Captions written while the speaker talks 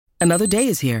Another day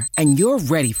is here, and you're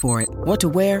ready for it. What to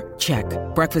wear? Check.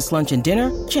 Breakfast, lunch, and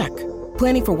dinner? Check.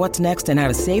 Planning for what's next and how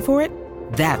to save for it?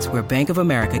 That's where Bank of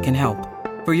America can help.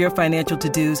 For your financial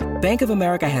to-dos, Bank of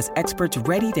America has experts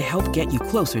ready to help get you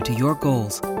closer to your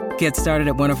goals. Get started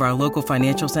at one of our local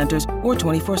financial centers or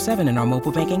 24/7 in our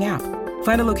mobile banking app.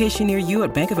 Find a location near you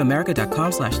at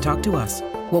bankofamerica.com/talktous.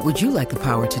 What would you like the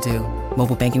power to do?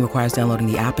 Mobile banking requires downloading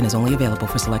the app and is only available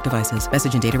for select devices.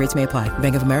 Message and data rates may apply.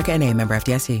 Bank of America N.A., member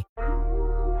FDIC.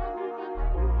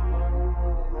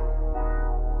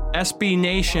 SB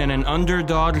Nation and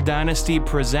Underdog Dynasty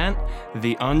present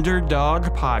the Underdog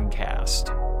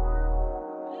Podcast.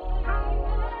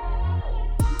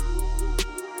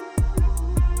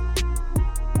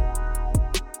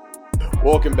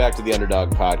 Welcome back to the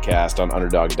Underdog Podcast on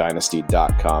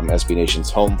UnderdogDynasty.com, SB Nation's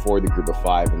home for the Group of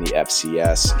Five in the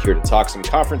FCS. Here to talk some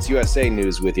Conference USA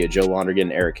news with you, Joe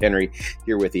Lonergan, Eric Henry,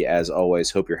 here with you as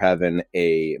always. Hope you're having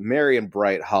a merry and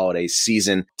bright holiday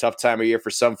season. Tough time of year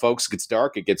for some folks. It gets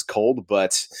dark, it gets cold,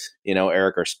 but, you know,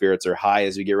 Eric, our spirits are high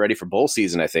as we get ready for bowl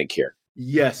season, I think, here.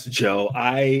 Yes, Joe,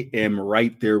 I am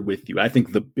right there with you. I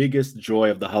think the biggest joy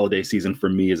of the holiday season for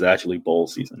me is actually bowl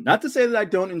season. Not to say that I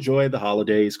don't enjoy the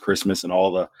holidays, Christmas, and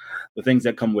all the things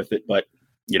that come with it, but,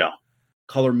 you know,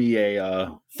 color me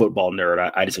a football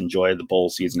nerd. I just enjoy the bowl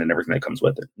season and everything that comes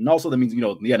with it. And also that means, you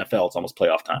know, in the NFL, it's almost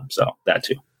playoff time, so that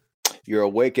too. You're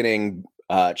awakening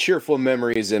cheerful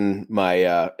memories in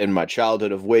my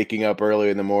childhood of waking up early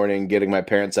in the morning, getting my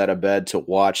parents out of bed to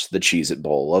watch the Cheez-It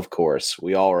Bowl. Of course,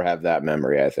 we all have that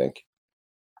memory, I think.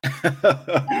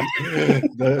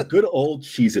 The good old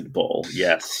Cheez-It Bowl,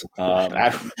 yes.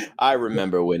 I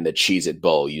remember when the Cheez-It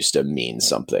Bowl used to mean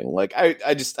something. Like I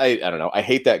don't know. I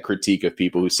hate that critique of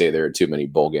people who say there are too many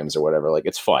bowl games or whatever. Like,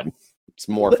 it's fun. It's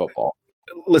more football.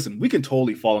 Listen, we can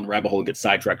totally fall in the rabbit hole and get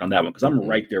sidetracked on that one because I'm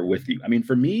right there with you. I mean,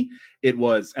 for me, it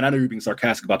was, and I know you're being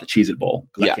sarcastic about the Cheez-It Bowl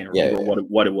because I can't remember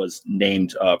what it was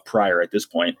named prior at this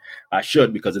point. I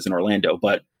should because it's in Orlando.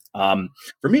 But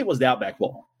for me, it was the Outback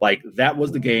Bowl. Like, that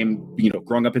was the game, you know,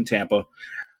 growing up in Tampa.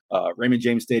 Raymond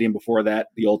James Stadium before that,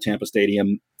 the old Tampa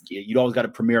Stadium. You'd always got a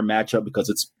premier matchup because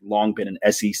it's long been an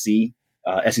SEC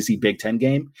Big Ten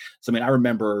game. So, I mean, I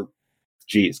remember,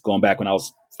 going back when I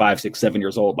was 5, 6, 7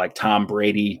 years old, like Tom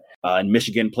Brady in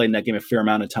Michigan played in that game a fair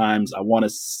amount of times. I want to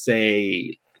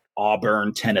say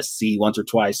Auburn, Tennessee once or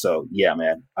twice. So yeah,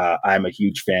 man, I'm a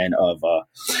huge fan of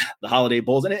the holiday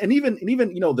bowls and even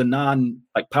you know the non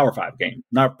like Power 5 game,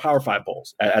 not Power 5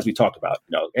 bowls as we talked about.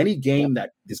 You know, any game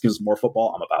that just gives more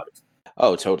football, I'm about it.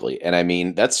 Oh, totally. And I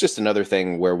mean, that's just another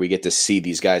thing where we get to see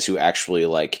these guys who actually,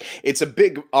 like, it's a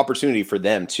big opportunity for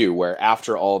them too, where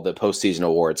after all the postseason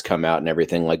awards come out and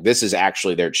everything, like, this is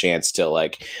actually their chance to,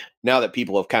 like, now that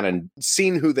people have kind of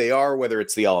seen who they are, whether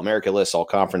it's the All-America list,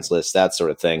 All-Conference list, that sort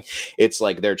of thing, it's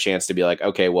like their chance to be like,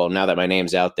 okay, well, now that my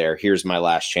name's out there, here's my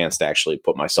last chance to actually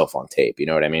put myself on tape. You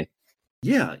know what I mean?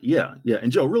 Yeah.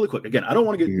 And Joe, really quick, again, I don't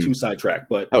want to get too sidetracked,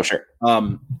 but oh, sure.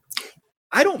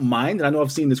 I don't mind, and I know I've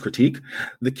seen this critique,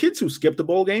 the kids who skip the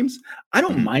bowl games, I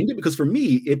don't mind it because for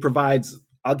me, it provides,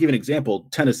 I'll give an example,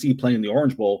 Tennessee playing in the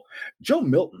Orange Bowl. Joe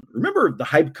Milton, remember the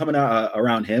hype coming out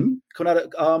around him, coming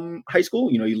out of high school?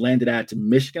 You know, he landed at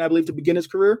Michigan, I believe, to begin his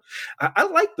career. I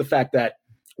like the fact that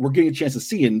we're getting a chance to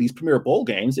see in these premier bowl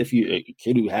games, if you a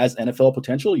kid who has NFL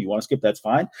potential, you want to skip, that's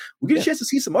fine. We get a chance to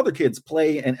see some other kids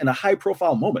play in a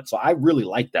high-profile moment. So I really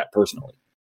like that personally.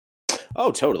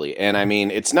 Oh, totally. And I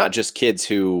mean, it's not just kids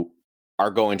who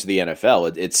are going to the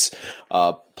NFL. It's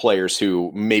players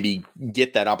who maybe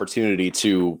get that opportunity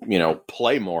to, you know,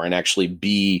 play more and actually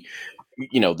be,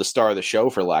 you know, the star of the show,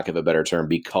 for lack of a better term,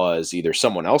 because either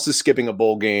someone else is skipping a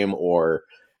bowl game or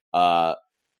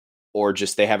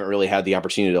just they haven't really had the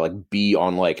opportunity to, like, be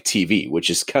on, like, TV, which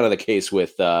is kind of the case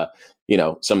with, you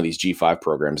know, some of these G5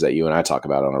 programs that you and I talk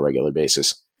about on a regular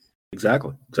basis.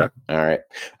 Exactly. All right.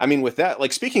 I mean, with that,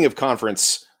 like, speaking of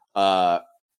conference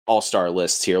all-star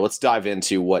lists here, let's dive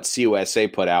into what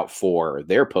CUSA put out for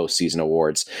their postseason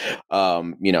awards.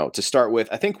 You know, to start with,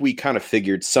 I think we kind of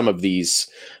figured some of these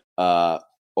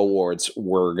awards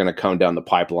were going to come down the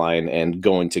pipeline and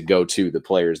going to go to the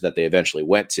players that they eventually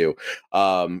went to.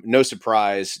 No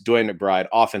surprise, Dwayne McBride,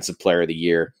 Offensive Player of the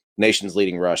Year, nation's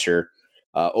leading rusher,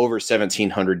 over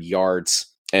 1,700 yards.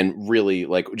 And really,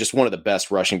 like, just one of the best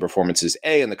rushing performances,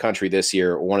 in the country this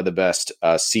year, one of the best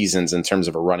seasons in terms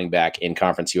of a running back in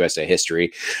Conference USA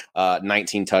history.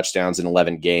 19 touchdowns in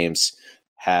 11 games,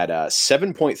 had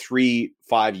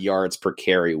 7.35 yards per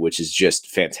carry, which is just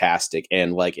fantastic.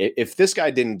 And, like, if this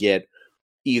guy didn't get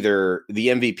either the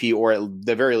MVP or at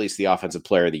the very least the Offensive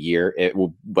Player of the Year, it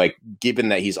will, like, given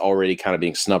that he's already kind of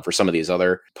being snubbed for some of these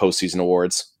other postseason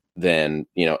awards, then,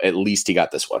 at least he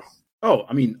got this one. Oh,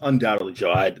 I mean, undoubtedly,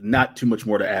 Joe. I had not too much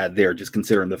more to add there, just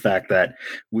considering the fact that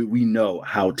we know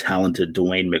how talented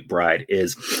DeWayne McBride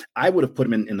is. I would have put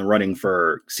him in the running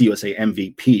for CUSA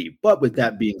MVP. But with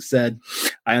that being said,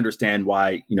 I understand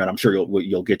why, and I'm sure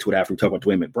you'll get to it after we talk about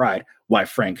DeWayne McBride, why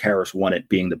Frank Harris won it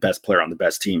being the best player on the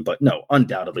best team. But no,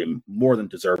 undoubtedly, more than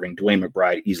deserving. DeWayne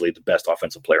McBride, easily the best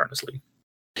offensive player in this league.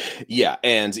 Yeah,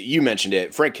 and you mentioned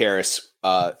it. Frank Harris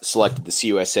selected the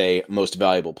CUSA Most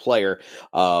Valuable Player.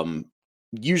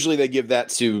 Usually they give that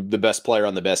to the best player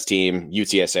on the best team.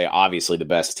 UTSA, obviously the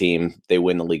best team. They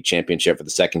win the league championship for the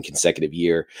second consecutive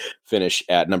year, finish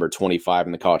at number 25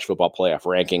 in the college football playoff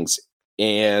rankings.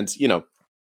 And,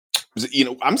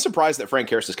 I'm surprised that Frank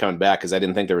Harris is coming back because I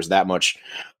didn't think there was that much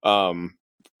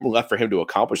left for him to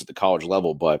accomplish at the college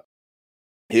level, but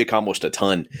he accomplished a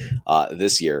ton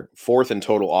this year. 4th in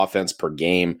total offense per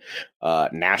game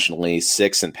nationally,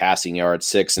 6th in passing yards,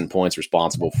 6th in points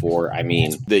responsible for. I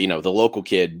mean, the local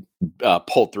kid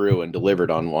pulled through and delivered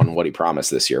on what he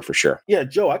promised this year for sure. Yeah,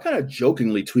 Joe, I kind of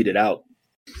jokingly tweeted out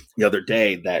the other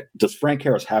day that does Frank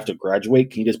Harris have to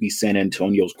graduate? Can he just be San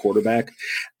Antonio's quarterback?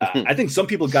 I think some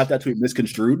people got that tweet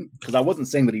misconstrued because I wasn't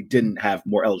saying that he didn't have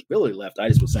more eligibility left. I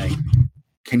just was saying,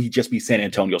 can he just be San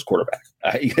Antonio's quarterback?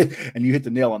 And you hit the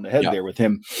nail on the head there with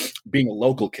him being a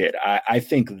local kid. I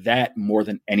think that more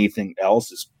than anything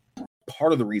else is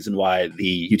part of the reason why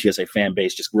the UTSA fan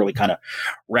base just really kind of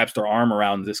wraps their arm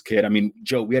around this kid. I mean,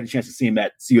 Joe, we had a chance to see him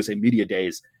at CUSA Media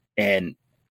Days, and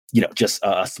just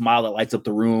a smile that lights up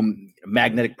the room,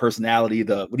 magnetic personality.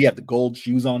 What do you have, the gold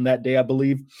shoes on that day, I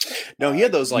believe? No, he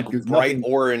had those bright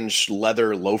orange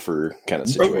leather loafer kind of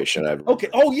situation. Okay.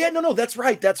 Oh, yeah. No, that's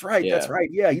right. That's right.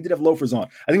 Yeah, he did have loafers on.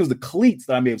 I think it was the cleats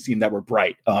that I may have seen that were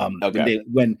bright.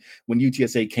 When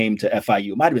UTSA came to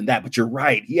FIU, it might have been that, but you're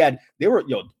right.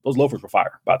 Those loafers were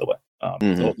fire, by the way.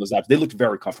 They looked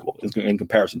very comfortable in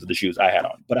comparison to the shoes I had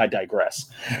on, but I digress.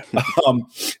 A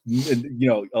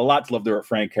lot to love there at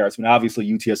Frank Harris. I mean, obviously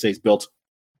UTSA's built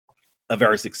a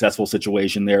very successful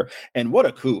situation there, and what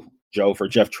a coup, Joe, for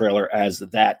Jeff Traylor as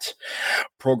that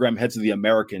program heads of the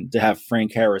American to have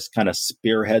Frank Harris kind of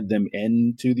spearhead them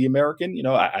into the American.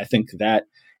 I think that,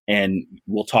 and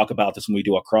we'll talk about this when we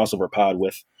do a crossover pod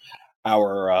with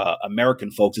our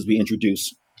American folks as we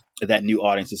introduce that new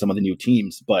audience to some of the new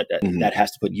teams, but that has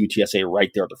to put UTSA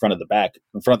right there at the front of the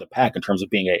pack in terms of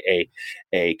being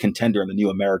a contender in the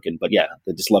new American. But yeah,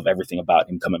 I just love everything about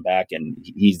him coming back, and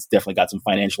he's definitely got some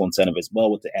financial incentive as well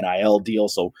with the NIL deal.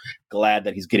 So glad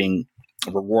that he's getting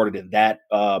rewarded in that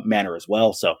manner as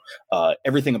well. So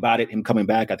everything about it, him coming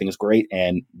back, I think is great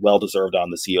and well deserved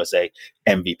on the CUSA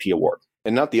MVP award.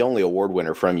 And not the only award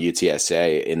winner from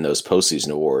UTSA in those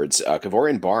postseason awards.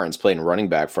 Kavorian Barnes playing running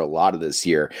back for a lot of this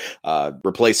year,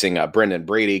 replacing Brendan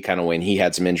Brady kind of when he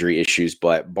had some injury issues.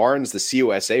 But Barnes, the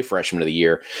CUSA Freshman of the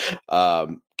Year,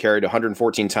 carried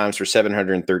 114 times for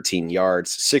 713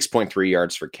 yards, 6.3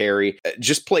 yards for carry.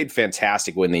 Just played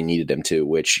fantastic when they needed him to,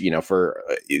 which, for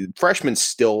freshmen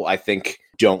still, I think,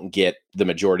 don't get the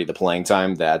majority of the playing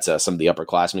time that some of the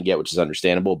upperclassmen get, which is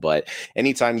understandable. But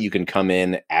anytime you can come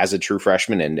in as a true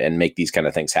freshman and make these kind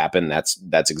of things happen,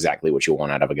 that's exactly what you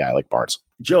want out of a guy like Barnes.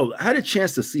 Joe, I had a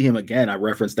chance to see him again. I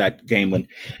referenced that game when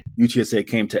UTSA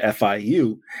came to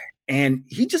FIU, and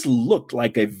he just looked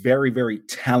like a very, very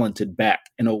talented back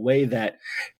in a way that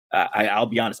I'll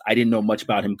be honest, I didn't know much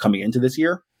about him coming into this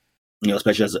year,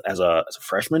 especially as a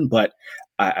freshman. But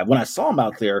when I saw him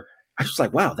out there, I was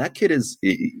like, wow, that kid is,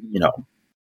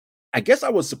 I guess I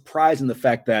was surprised in the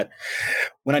fact that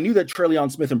when I knew that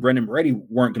Tre'Leon Smith and Brendan Brady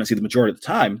weren't going to see the majority of the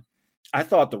time, I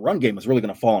thought the run game was really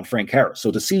going to fall on Frank Harris. So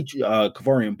to see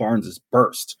Kavorian Barnes'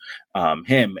 burst,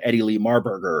 him, Eddie Lee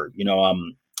Marburger,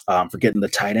 I'm forgetting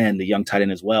the young tight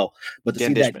end as well. But to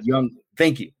see that young,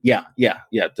 thank you. Yeah.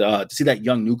 To see that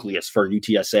young nucleus for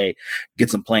UTSA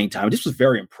get some playing time, this was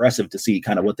very impressive to see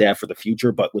kind of what they have for the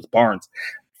future. But with Barnes,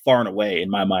 far and away, in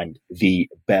my mind, the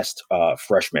best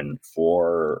freshman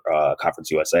for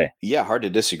Conference USA. Yeah, hard to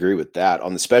disagree with that.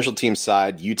 On the special teams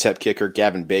side, UTEP kicker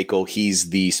Gavin Bakel, he's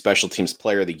the special teams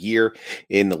player of the year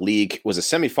in the league, was a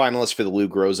semifinalist for the Lou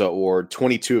Groza Award,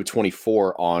 22 of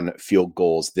 24 on field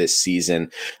goals this season,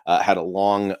 had a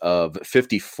long of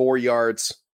 54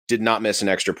 yards, did not miss an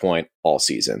extra point all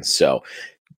season. So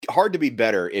hard to be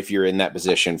better if you're in that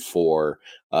position for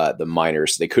the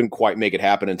Miners. They couldn't quite make it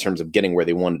happen in terms of getting where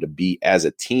they wanted to be as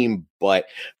a team, but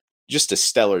just a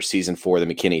stellar season for the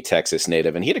McKinney, Texas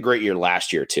native. And he had a great year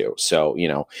last year too. So,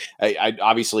 I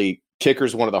obviously kicker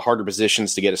is one of the harder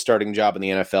positions to get a starting job in the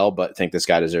NFL, but I think this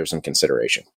guy deserves some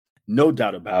consideration. No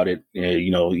doubt about it.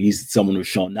 He's someone who's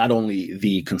shown not only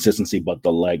the consistency, but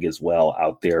the leg as well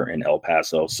out there in El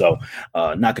Paso. So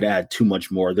not going to add too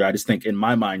much more there. I just think in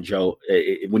my mind, Joe,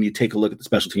 when you take a look at the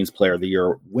special teams player of the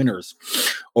year winners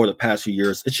over the past few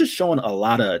years, it's just showing a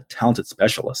lot of talented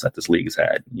specialists that this league has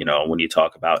had. When you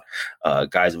talk about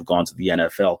guys who've gone to the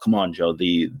NFL, come on, Joe,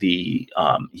 he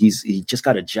just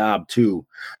got a job too.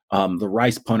 The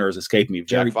Rice punters escaped me.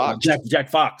 Jack Fox. Jack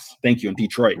Fox. Thank you. In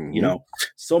Detroit, Mm-hmm.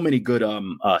 So many good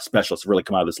specialists really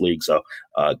come out of this league. So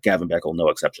Gavin Beckel, no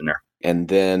exception there. And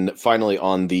then finally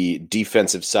on the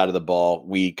defensive side of the ball,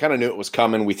 we kind of knew it was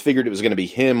coming. We figured it was going to be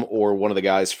him or one of the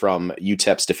guys from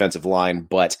UTEP's defensive line.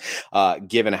 But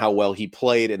given how well he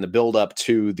played in the buildup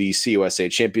to the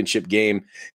CUSA championship game,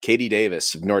 KD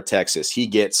Davis of North Texas, he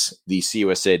gets the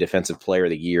CUSA Defensive Player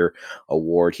of the Year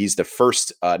award. He's the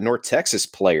first North Texas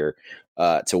player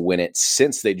to win it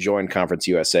since they joined Conference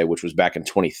USA, which was back in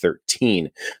 2013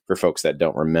 for folks that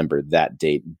don't remember that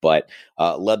date, but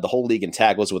led the whole league in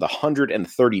tackles with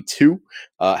 132,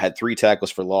 had 3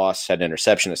 tackles for loss, had an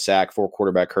interception, a sack, 4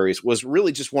 quarterback hurries, was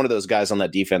really just one of those guys on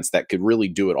that defense that could really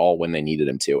do it all when they needed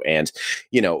him to. And,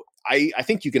 I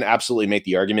think you can absolutely make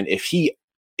the argument if he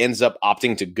ends up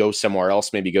opting to go somewhere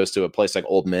else, maybe goes to a place like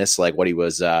Ole Miss, like what he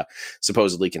was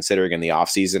supposedly considering in the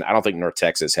offseason. I don't think North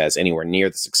Texas has anywhere near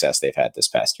the success they've had this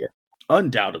past year.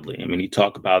 Undoubtedly. I mean, you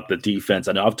talk about the defense.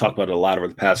 I know I've talked about it a lot over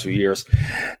the past few years.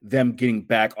 Them getting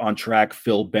back on track.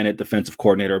 Phil Bennett, defensive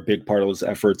coordinator, a big part of those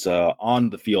efforts on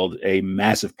the field. A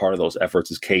massive part of those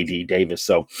efforts is KD Davis.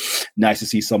 So nice to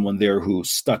see someone there who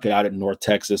stuck it out at North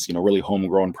Texas, really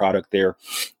homegrown product there,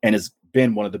 and has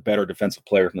been one of the better defensive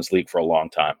players in this league for a long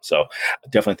time. So I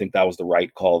definitely think that was the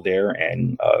right call there,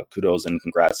 and kudos and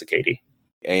congrats to KD.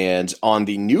 And on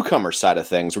the newcomer side of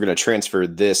things, we're going to transfer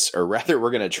this, or rather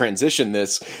we're going to transition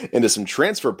this into some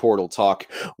transfer portal talk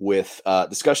with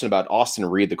discussion about Austin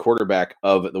Reed, the quarterback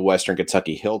of the Western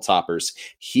Kentucky Hilltoppers.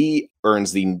 He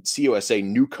earns the CUSA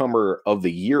Newcomer of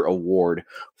the Year award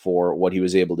for what he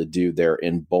was able to do there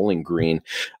in Bowling Green.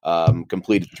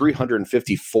 Completed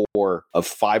 354 of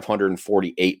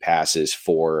 548 passes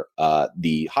for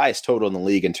the highest total in the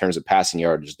league in terms of passing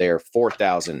yardage there,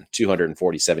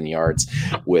 4,247 yards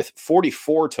with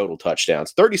 44 total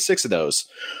touchdowns. 36 of those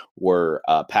were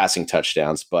passing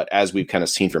touchdowns. But as we've kind of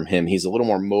seen from him, he's a little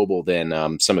more mobile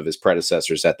than some of his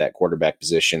predecessors at that quarterback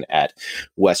position at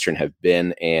Western have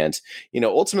been. And,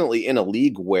 ultimately in a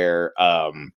league where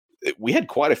we had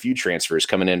quite a few transfers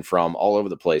coming in from all over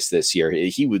the place this year,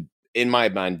 he would, in my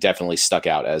mind, definitely stuck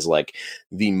out as like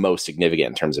the most significant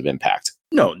in terms of impact.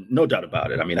 No doubt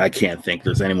about it. I mean, I can't think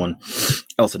there's anyone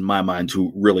else in my mind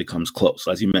who really comes close.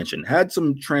 As you mentioned, had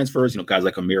some transfers, guys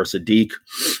like Amir Sadiq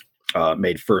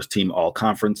made first team all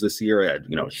conference this year at,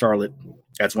 Charlotte.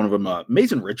 That's one of them.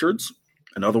 Mason Richards,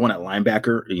 another one at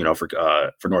linebacker,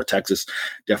 for North Texas,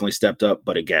 definitely stepped up.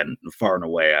 But again, far and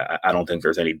away, I don't think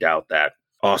there's any doubt that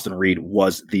Austin Reed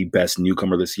was the best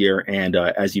newcomer this year. And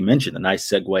as you mentioned, a nice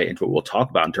segue into what we'll talk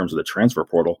about in terms of the transfer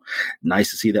portal. Nice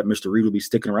to see that Mr. Reed will be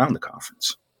sticking around the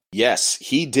conference. Yes,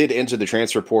 he did enter the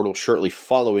transfer portal shortly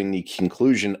following the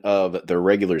conclusion of the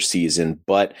regular season,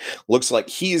 but looks like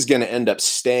he's going to end up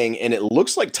staying. And it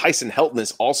looks like Tyson Helton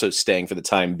is also staying for the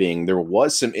time being. There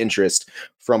was some interest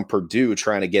from Purdue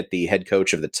trying to get the head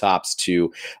coach of the Tops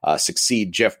to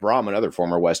succeed Jeff Brom, another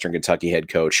former Western Kentucky head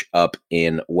coach up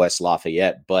in West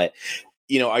Lafayette. But,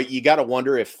 you got to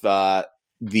wonder if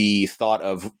the thought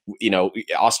of,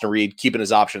 Austin Reed keeping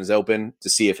his options open to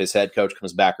see if his head coach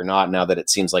comes back or not, now that it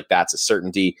seems like that's a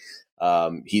certainty,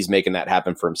 he's making that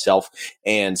happen for himself.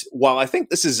 And while I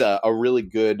think this is a really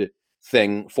good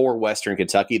thing for Western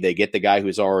Kentucky, they get the guy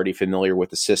who's already familiar with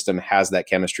the system, has that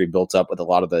chemistry built up with a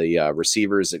lot of the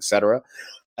receivers, etc.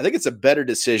 I think it's a better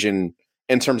decision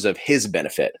in terms of his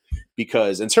benefit,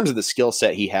 because in terms of the skill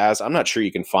set he has, I'm not sure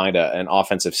you can find an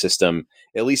offensive system,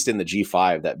 at least in the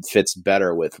G5, that fits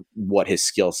better with what his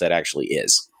skill set actually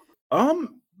is.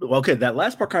 Okay, that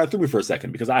last part kind of threw me for a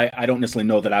second, because I don't necessarily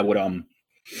know that I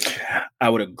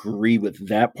would agree with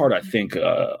that part. I think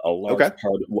a large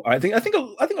part. I think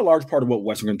a large part of what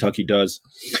Western Kentucky does,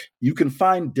 you can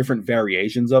find different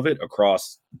variations of it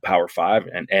across Power 5,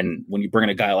 and when you bring in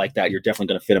a guy like that, you're definitely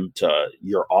going to fit him to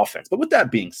your offense. But with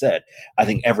that being said, I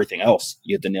think everything else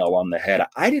you hit the nail on the head.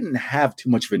 I didn't have too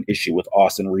much of an issue with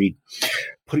Austin Reed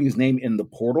putting his name in the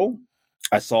portal.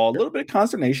 I saw a little bit of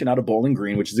consternation out of Bowling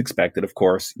Green, which is expected, of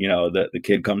course. The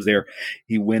kid comes there,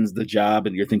 he wins the job,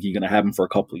 and you're thinking you're going to have him for a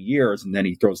couple of years, and then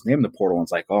he throws his name in the portal, and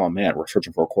it's like, oh, man, we're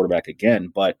searching for a quarterback again.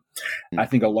 But I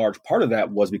think a large part of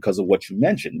that was because of what you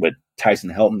mentioned, with Tyson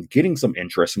Helton getting some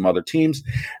interest from other teams.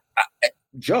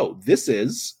 Joe, this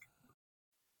is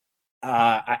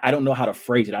I don't know how to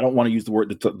phrase it. I don't want to use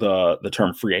the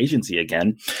term free agency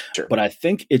again, sure. But I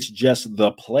think it's just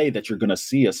the play that you're going to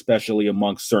see, especially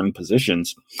amongst certain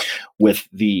positions with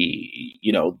the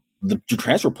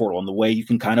transfer portal and the way you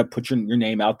can kind of put your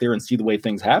name out there and see the way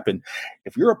things happen.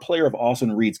 If you're a player of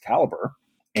Austin Reed's caliber,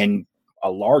 and a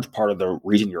large part of the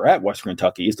reason you're at Western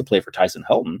Kentucky is to play for Tyson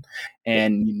Helton,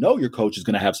 and your coach is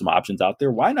going to have some options out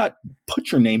there, why not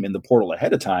put your name in the portal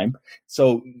ahead of time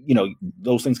so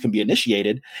those things can be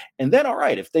initiated? And then, all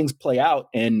right, if things play out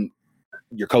and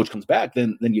your coach comes back,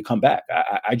 then you come back.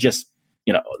 I just,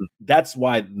 that's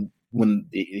why when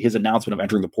his announcement of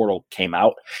entering the portal came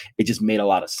out, it just made a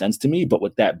lot of sense to me. But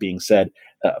with that being said,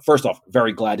 first off,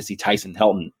 very glad to see Tyson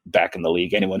Helton back in the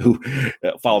league. Anyone who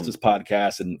follows this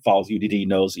podcast and follows UDD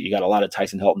knows that you got a lot of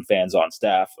Tyson Helton fans on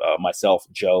staff, myself,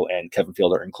 Joe, and Kevin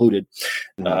Fielder included.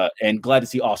 And glad to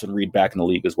see Austin Reed back in the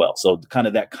league as well. So kind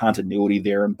of that continuity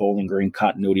there in Bowling Green,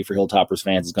 continuity for Hilltoppers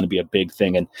fans is going to be a big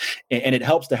thing. And it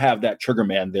helps to have that trigger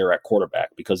man there at quarterback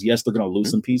because, yes, they're going to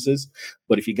lose some pieces.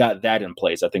 But if you got that in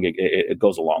place, I think it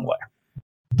goes a long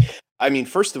way. I mean,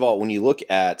 first of all, when you look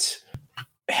at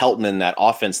Helton and that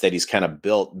offense that he's kind of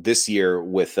built this year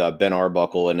with Ben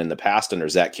Arbuckle and in the past under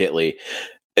Zach Kittley,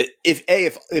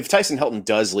 if Tyson Helton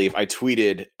does leave, I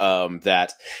tweeted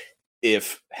that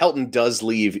if Helton does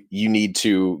leave, you need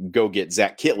to go get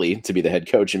Zach Kittley to be the head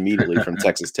coach immediately from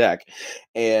Texas Tech.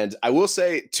 And I will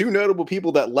say two notable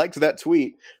people that liked that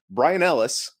tweet: Brian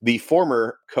Ellis, the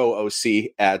former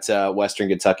co-OC at Western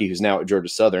Kentucky, who's now at Georgia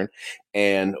Southern,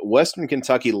 and Western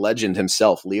Kentucky legend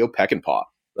himself, Leo Peckinpah.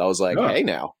 I was like, Hey,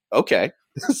 now, okay.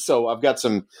 So I've got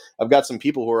some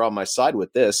people who are on my side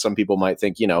with this. Some people might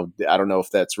think, I don't know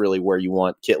if that's really where you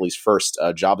want Kittley's first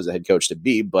job as a head coach to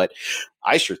be, but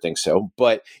I sure think so.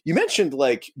 But you mentioned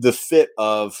like the fit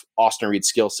of Austin Reed's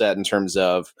skill set in terms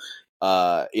of,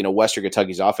 Western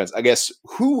Kentucky's offense. I guess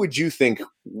who would you think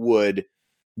would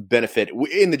benefit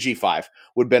in the G5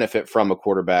 would benefit from a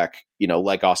quarterback,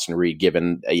 like Austin Reed,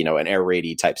 given, an air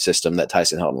raid type system that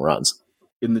Tyson Helton runs?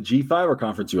 In the G5 or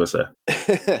Conference USA?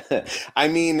 I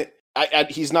mean,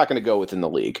 he's not going to go within the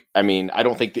league. I mean, I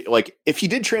don't think if he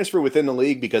did transfer within the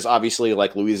league, because obviously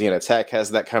like Louisiana Tech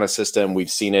has that kind of system. We've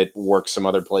seen it work some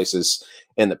other places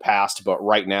in the past, but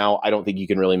right now I don't think you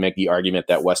can really make the argument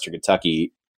that Western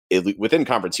Kentucky within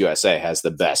Conference USA has the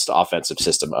best offensive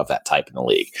system of that type in the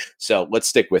league. So let's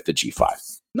stick with the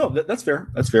G5. No, that's fair.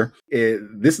 That's fair.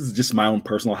 This is just my own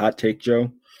personal hot take,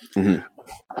 Joe. Mm-hmm.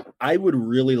 I would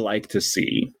really like to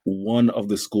see one of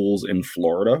the schools in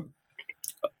Florida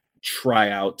try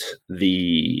out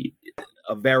a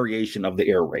variation of the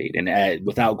air raid and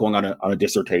without going on a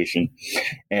dissertation.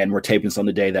 And we're taping this on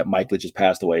the day that Mike Leach has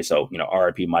passed away. So,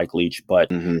 RIP Mike Leach.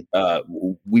 But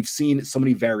we've seen so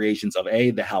many variations of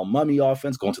the Hal Mumme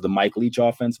offense going to the Mike Leach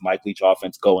offense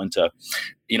go into,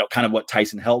 kind of what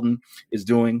Tyson Helton is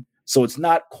doing. So it's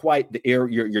not quite the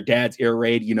your dad's air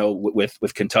raid,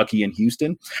 with Kentucky and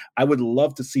Houston. I would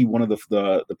love to see one of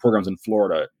the programs in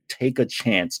Florida take a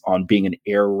chance on being an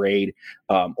air raid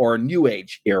or a new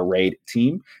age air raid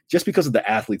team, just because of the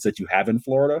athletes that you have in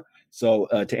Florida. So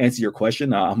to answer your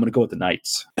question, I'm going to go with the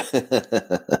Knights.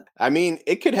 I mean,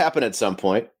 it could happen at some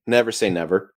point. Never say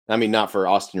never. I mean, not for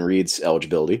Austin Reed's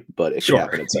eligibility, but it could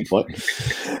happen at some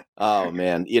point. Oh,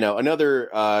 man. Another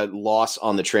loss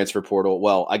on the transfer portal.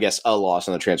 Well, I guess a loss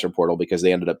on the transfer portal because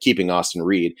they ended up keeping Austin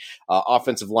Reed.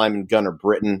 Offensive lineman Gunnar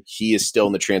Britton, he is still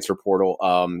in the transfer portal.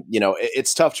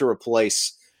 It's tough to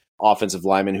replace offensive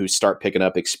linemen who start picking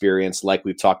up experience, like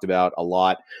we've talked about a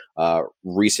lot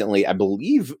recently. I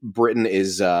believe Britton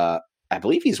is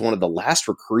he's one of the last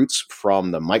recruits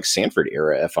from the Mike Sanford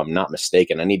era, if I'm not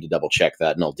mistaken. I need to double check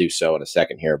that, and I'll do so in a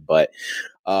second here. But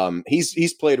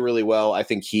he's played really well. I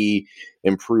think he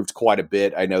improved quite a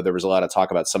bit. I know there was a lot of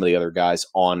talk about some of the other guys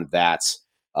on that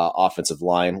offensive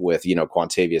line with,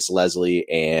 Quantavius Leslie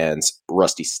and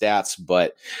Rusty Stats.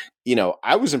 But,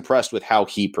 I was impressed with how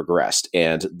he progressed.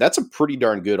 And that's a pretty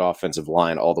darn good offensive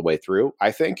line all the way through,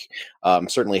 I think.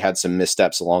 Certainly had some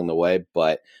missteps along the way.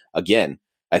 But again,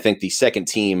 I think the second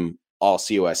team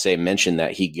All-CUSA mentioned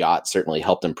that he got certainly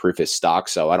helped improve his stock,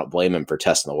 so I don't blame him for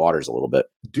testing the waters a little bit.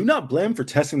 Do not blame him for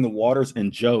testing the waters.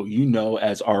 And Joe,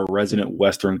 as our resident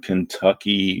Western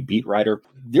Kentucky beat writer,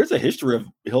 there's a history of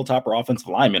Hilltopper offensive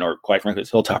linemen, or quite frankly,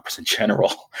 it's Hilltoppers in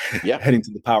general, heading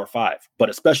to the Power 5, but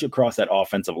especially across that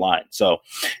offensive line. So,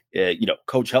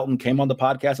 Coach Helton came on the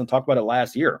podcast and talked about it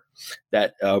last year,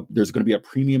 that there's going to be a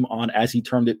premium on, as he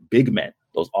termed it, big men,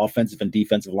 those offensive and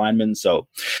defensive linemen. So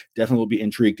definitely will be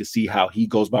intrigued to see how he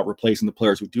goes about replacing the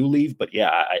players who do leave. But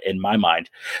in my mind,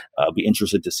 I'll be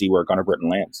interested to see where Gunnar Britton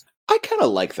lands. I kind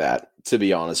of like that, to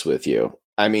be honest with you.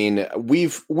 I mean,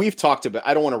 we've talked about,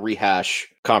 I don't want to rehash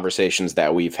conversations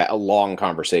that we've had, long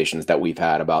conversations that we've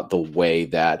had about the way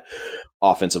that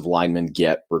offensive linemen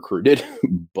get recruited.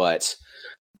 But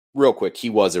real quick, he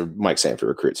was a Mike Sanford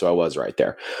recruit, so I was right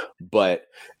there. But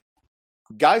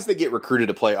guys that get recruited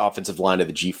to play offensive line to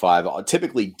the G5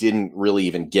 typically didn't really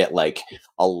even get like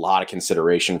a lot of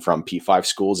consideration from P5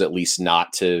 schools, at least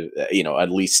not to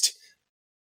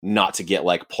get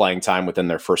like playing time within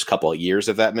their first couple of years,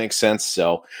 if that makes sense.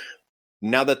 So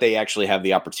now that they actually have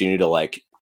the opportunity to like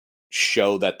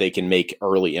show that they can make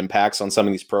early impacts on some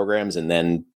of these programs and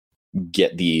then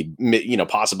get the,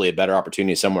 possibly a better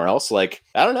opportunity somewhere else, like,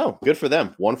 I don't know, good for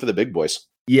them. One for the big boys.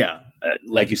 Yeah.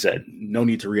 Like you said, no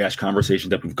need to rehash conversations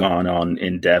that we've gone on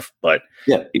in depth, but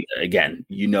yeah, again,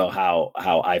 how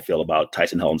I feel about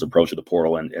Tyson Helton's approach to the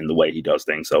portal and the way he does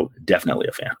things. So definitely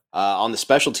a fan. On the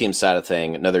special team side of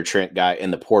thing, another Trent guy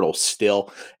in the portal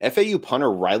still, FAU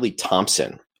punter Riley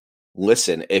Thompson.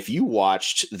 Listen, if you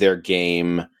watched their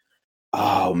game,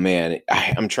 oh man,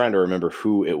 I'm trying to remember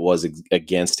who it was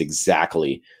against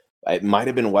exactly. It might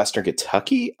have been Western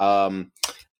Kentucky.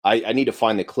 I need to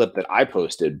find the clip that I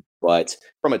posted, but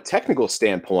from a technical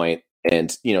standpoint,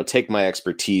 and take my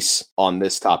expertise on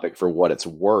this topic for what it's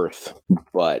worth,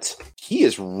 but he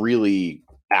is really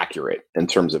accurate in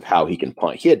terms of how he can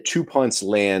punt. He had 2 punts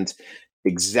land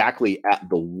exactly at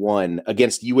the one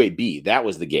against UAB. That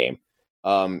was the game.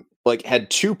 Had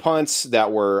 2 punts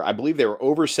that were, I believe they were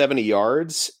over 70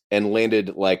 yards and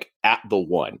landed like at the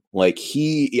one. Like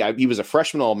he was a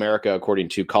freshman All-America according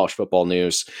to College Football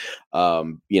News.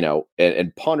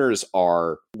 And punters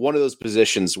are one of those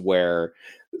positions where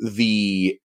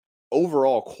the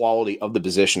overall quality of the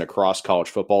position across college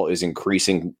football is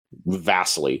increasing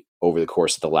vastly over the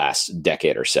course of the last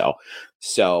decade or so.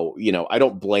 So, I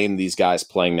don't blame these guys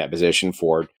playing that position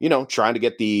for, trying to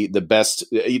get the best,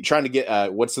 trying to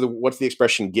get, what's the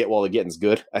expression, get while the getting's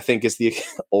good, I think is the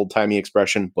old timey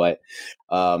expression. But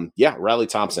Riley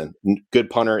Thompson, good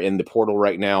punter in the portal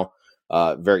right now,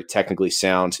 very technically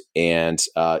sound. And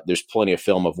there's plenty of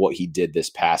film of what he did this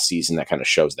past season that kind of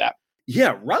shows that.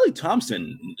 Yeah, Riley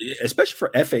Thompson, especially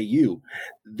for FAU,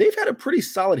 they've had a pretty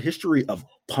solid history of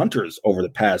punters over the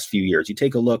past few years. You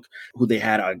take a look who they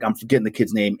had, I'm forgetting the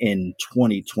kid's name in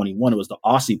 2021. It was the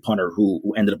Aussie punter who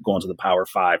ended up going to the Power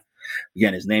 5.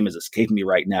 Again, his name is escaping me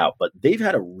right now, but they've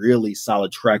had a really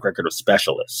solid track record of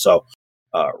specialists. So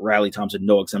Riley Thompson,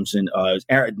 Noah Simpson,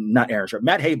 Matt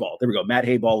Hayball. There we go. Matt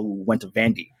Hayball, who went to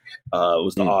Vandy,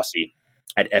 was the Aussie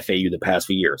at FAU the past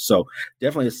few years. So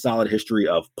definitely a solid history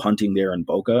of punting there in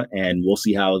Boca, and we'll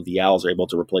see how the Owls are able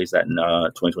to replace that in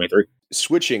 2023.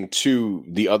 Switching to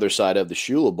the other side of the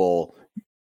Shula Bowl,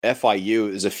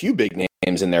 FIU is a few big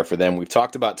names in there for them. We've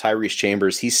talked about Tyrese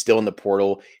Chambers. He's still in the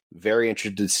portal. Very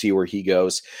interested to see where he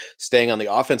goes. Staying on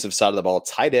the offensive side of the ball,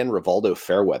 tight end Rivaldo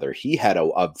Fairweather. He had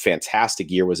a fantastic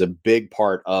year, was a big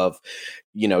part of,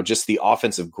 just the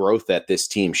offensive growth that this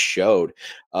team showed.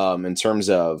 In terms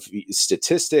of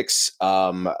statistics,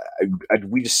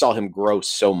 we just saw him grow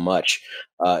so much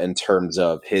in terms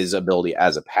of his ability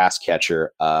as a pass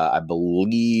catcher. I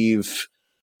believe...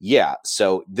 Yeah,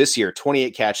 so this year,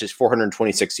 28 catches,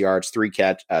 426 yards, three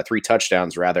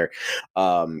touchdowns rather,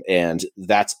 and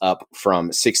that's up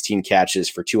from 16 catches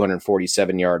for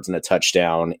 247 yards and a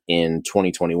touchdown in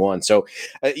 2021. So,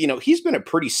 he's been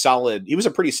he was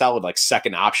a pretty solid like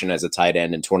second option as a tight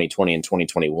end in 2020 and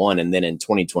 2021, and then in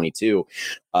 2022,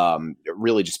 it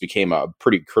really just became a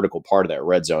pretty critical part of that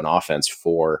red zone offense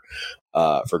for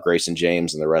Grayson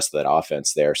James and the rest of that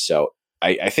offense there. So,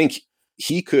 I think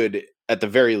he could, at the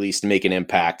very least, make an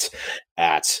impact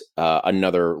at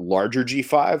another larger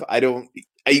G5.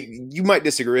 You might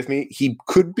disagree with me. He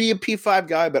could be a P5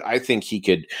 guy, but I think he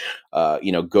could,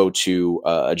 go to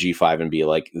a G5 and be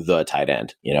like the tight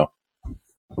end,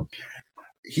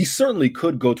 He certainly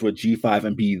could go to a G5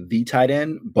 and be the tight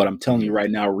end, but I'm telling you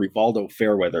right now, Rivaldo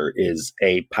Fairweather is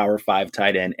a Power 5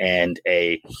 tight end and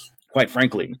quite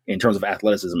frankly, in terms of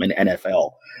athleticism, an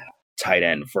NFL tight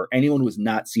end. For anyone who's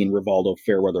not seen Rivaldo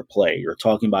Fairweather play, you're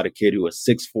talking about a kid who was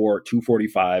 6'4",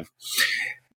 245,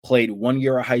 played 1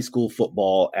 year of high school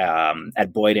football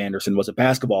at Boyd Anderson, was a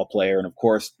basketball player, and of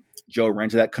course, Joe ran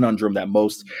into that conundrum that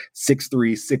most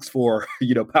 6'3",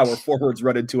 6'4", power forwards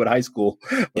run into at high school.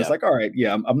 It's like, all right,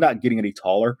 I'm not getting any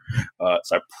taller,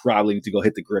 so I probably need to go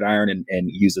hit the gridiron and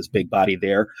use this big body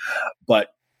there. But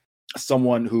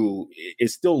someone who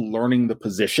is still learning the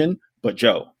position. But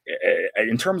Joe,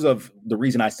 in terms of the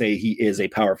reason I say he is a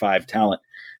Power 5 talent,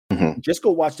 just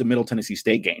go watch the Middle Tennessee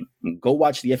State game. Go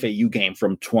watch the FAU game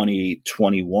from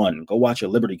 2021. Go watch a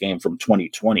Liberty game from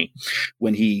 2020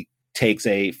 when he takes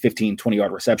a 15,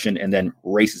 20-yard reception and then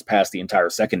races past the entire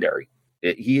secondary.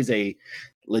 He is a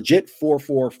legit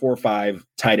 4'4", 4'5"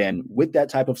 tight end with that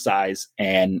type of size,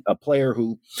 and a player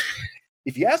who,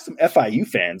 if you ask some FIU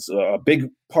fans, a big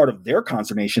part of their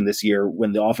consternation this year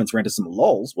when the offense ran into some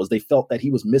lulls was they felt that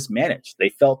he was mismanaged. They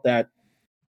felt that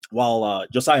while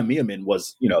Josiah Miamin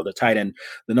was, the tight end,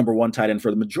 the number one tight end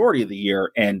for the majority of the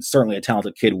year, and certainly a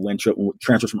talented kid who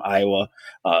transfers from Iowa,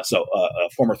 so a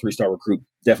former 3-star recruit,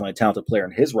 definitely a talented player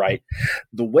in his right.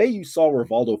 The way you saw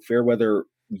Rivaldo Fairweather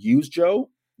use Joe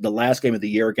the last game of the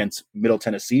year against Middle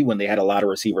Tennessee, when they had a lot of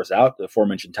receivers out, the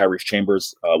aforementioned Tyrese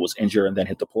Chambers was injured and then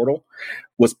hit the portal,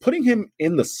 was putting him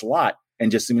in the slot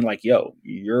and just seeming like, yo,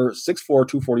 you're 6'4",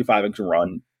 245 and can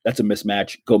run. That's a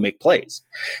mismatch. Go make plays.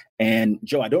 And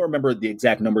Joe, I don't remember the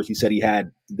exact numbers he said he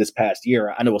had this past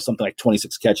year. I know it was something like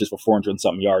 26 catches for 400 and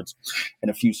something yards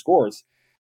and a few scores.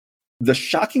 The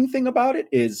shocking thing about it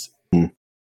is, I'm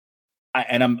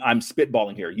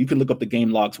spitballing here. You can look up the game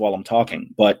logs while I'm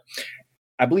talking, but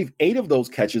I believe 8 of those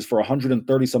catches for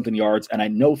 130 something yards, and I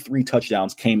know 3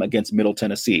 touchdowns came against Middle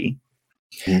Tennessee.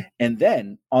 Mm-hmm. And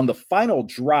then on the final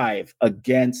drive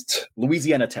against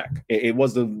Louisiana Tech, it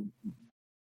was the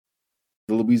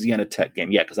Louisiana Tech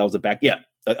game. Yeah, because I was on the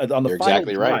You're final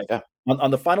exactly drive, right. Yeah. On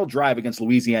the final drive against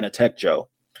Louisiana Tech, Joe,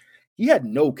 he had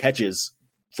no catches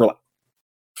for like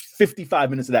 55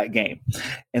 minutes of that game.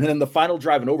 And then in the final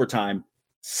drive in overtime,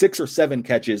 6 or 7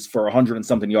 catches for 100 and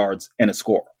something yards and a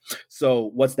score.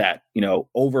 So what's that?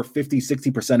 Over 50,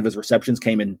 60% of his receptions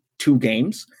came in 2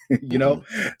 games,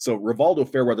 Mm-hmm. So Rivaldo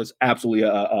Fairweather's absolutely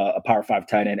a Power 5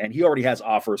 tight end. And he already has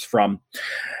offers from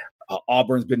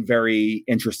Auburn's been very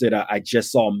interested. I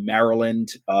just saw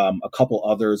Maryland, a couple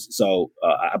others. So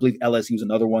I believe LSU is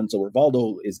another one. So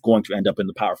Rivaldo is going to end up in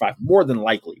the Power 5 more than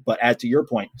likely. But as to your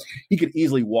point, he could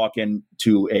easily walk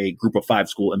into a group of 5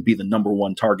 school and be the number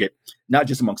one target, not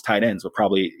just amongst tight ends, but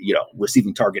probably,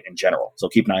 receiving target in general. So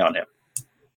keep an eye on him.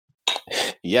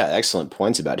 Yeah, excellent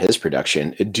points about his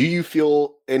production. Do you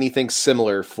feel anything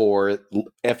similar for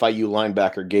FIU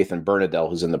linebacker Gathan Bernadelle,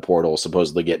 who's in the portal,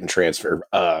 supposedly getting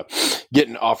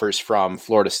offers from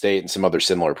Florida State and some other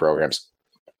similar programs?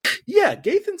 Yeah,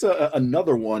 Gathan's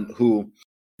another one who,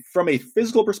 from a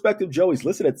physical perspective, Joe, he's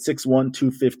listed at 6'1",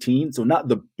 215, so not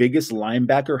the biggest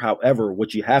linebacker. However,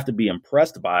 what you have to be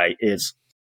impressed by is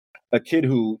a kid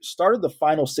who started the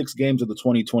final 6 games of the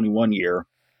 2021 year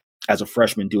as a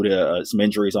freshman due to some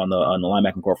injuries on the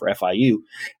linebacking core for FIU.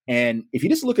 And if you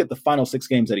just look at the final 6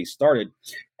 games that he started,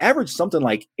 averaged something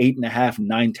like 8.5,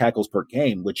 9 tackles per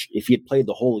game, which if he had played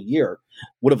the whole year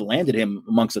would have landed him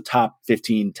amongst the top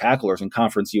 15 tacklers in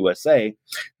Conference USA.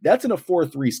 That's in a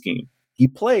 4-3 scheme. He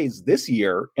plays this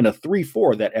year in a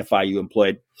 3-4 that FIU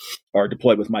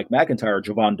deployed with Mike McIntyre,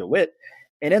 Javon DeWitt,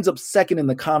 and ends up second in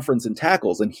the conference in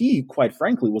tackles. And he, quite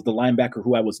frankly, was the linebacker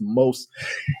who I was most,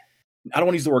 I don't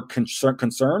want to use the word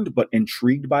concerned, but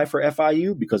intrigued by for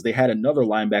FIU, because they had another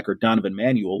linebacker, Donovan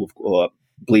Manuel, who I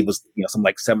believe was something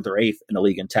like 7th or 8th in the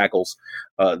league in tackles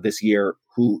this year,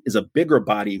 who is a bigger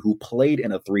body who played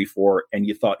in a 3-4, and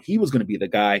you thought he was going to be the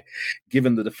guy,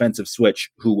 given the defensive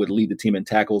switch, who would lead the team in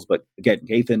tackles. But again,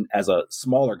 Gathan, as a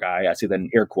smaller guy, I say that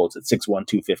in air quotes, at 6'1",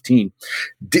 215,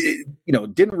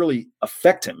 didn't really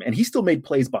affect him, and he still made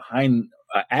plays behind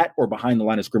at or behind the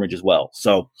line of scrimmage as well.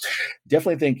 So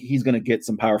definitely think he's going to get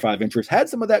some Power 5 interest. Had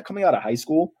some of that coming out of high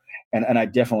school. And I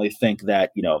definitely think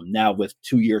that, now with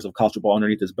 2 years of college football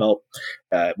underneath his belt,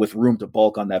 with room to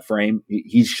bulk on that frame,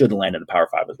 he should land in the Power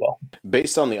 5 as well.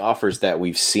 Based on the offers that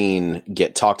we've seen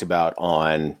get talked about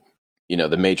on,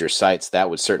 the major sites, that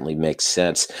would certainly make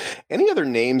sense. Any other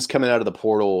names coming out of the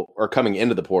portal, or coming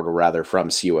into the portal rather, from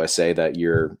CUSA that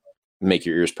make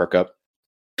your ears perk up?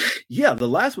 Yeah, the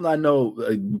last one I know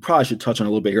we probably should touch on a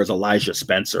little bit here is Elijah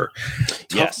Spencer.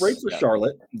 Tough break for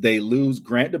Charlotte. They lose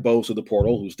Grant DeBose to the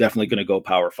portal, who's definitely going to go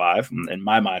Power 5. In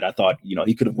my mind, I thought,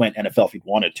 he could have went NFL if he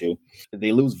wanted to.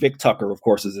 They lose Vic Tucker, of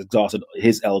course, has exhausted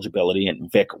his eligibility, and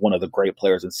Vic, one of the great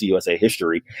players in CUSA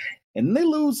history. And they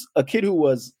lose a kid who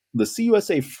was the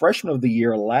CUSA Freshman of the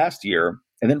Year last year,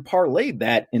 and then parlayed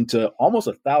that into almost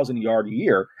 1,000-yard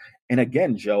year. And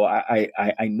again, Joe, I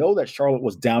know that Charlotte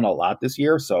was down a lot this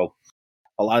year, so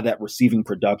a lot of that receiving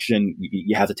production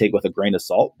you have to take with a grain of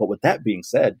salt. But with that being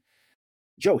said,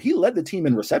 Joe, he led the team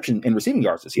in receiving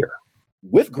yards this year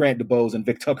with Grant DeBose and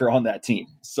Vic Tucker on that team.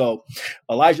 So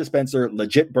Elijah Spencer,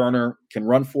 legit burner, can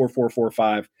run 4.4,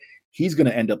 4.5. He's going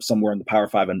to end up somewhere in the Power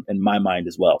 5 in my mind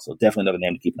as well. So definitely another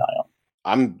name to keep an eye on.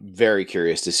 I'm very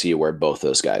curious to see where both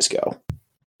those guys go,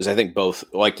 because I think both,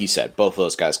 like you said, both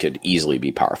those guys could easily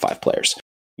be Power 5 players.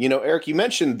 Eric, you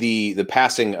mentioned the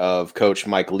passing of Coach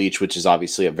Mike Leach, which is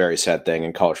obviously a very sad thing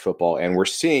in college football. And we're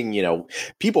seeing,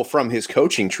 people from his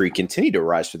coaching tree continue to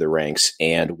rise to the ranks.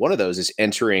 And one of those is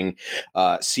entering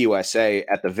CUSA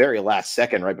at the very last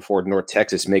second, right before North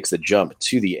Texas makes the jump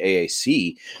to the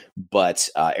AAC. But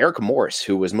Eric Morris,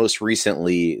 who was most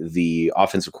recently the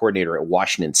offensive coordinator at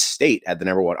Washington State, had the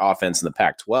number one offense in the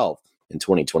Pac-12 in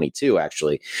 2022,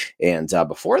 actually. And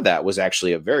before that was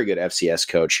actually a very good FCS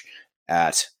coach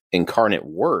at Incarnate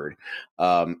Word.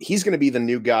 He's going to be the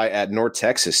new guy at North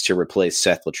Texas to replace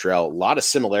Seth Luttrell. A lot of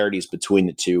similarities between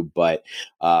the two, but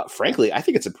frankly, I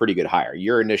think it's a pretty good hire.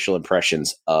 Your initial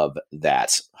impressions of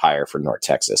that hire for North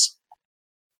Texas?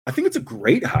 I think it's a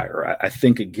great hire. I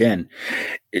think, again,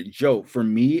 Joe, for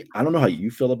me, I don't know how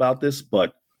you feel about this,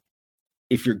 but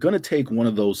if you're going to take one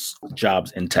of those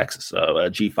jobs in Texas, a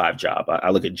G5 job, I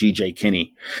look at G.J.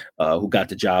 Kinney, who got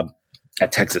the job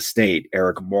at Texas State,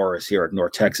 Eric Morris here at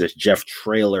North Texas, Jeff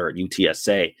Traylor at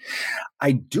UTSA.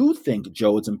 I do think,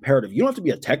 Joe, it's imperative. You don't have to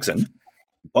be a Texan,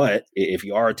 but if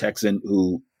you are a Texan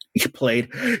who you played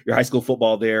your high school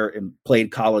football there and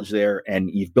played college there, and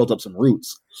you've built up some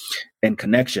roots and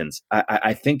connections,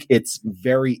 I think it's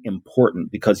very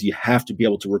important because you have to be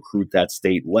able to recruit that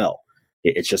state well.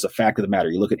 It's just a fact of the matter.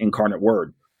 You look at Incarnate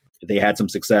Word. They had some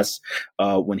success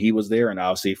when he was there, and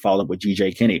obviously followed up with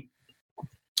G.J. Kinney.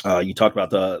 You talked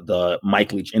about the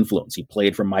Mike Leach influence. He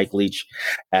played for Mike Leach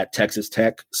at Texas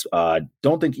Tech.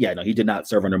 He did not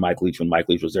serve under Mike Leach when Mike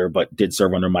Leach was there, but did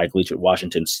serve under Mike Leach at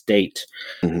Washington State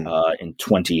in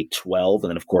 2012.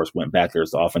 And then, of course, went back there as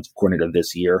the offensive coordinator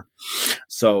this year.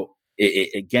 So,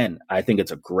 again, I think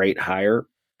it's a great hire.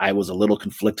 I was a little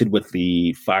conflicted with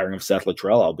the firing of Seth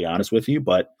Luttrell, I'll be honest with you,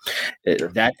 but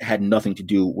that had nothing to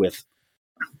do with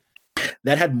 –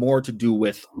 that had more to do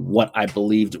with what I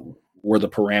believed were the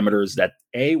parameters that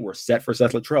A, were set for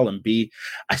Seth Luttrell, and B,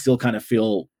 I still kind of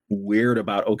feel weird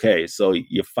about, okay, so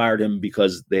you fired him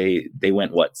because they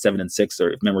went, 7-6, or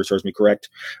if memory serves me correct,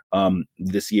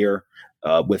 this year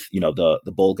with,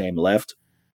 the bowl game left.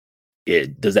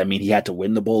 Does that mean he had to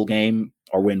win the bowl game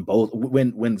or win both,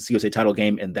 win the CUSA title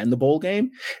game and then the bowl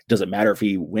game? Does it matter if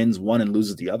he wins one and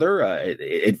loses the other?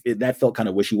 That felt kind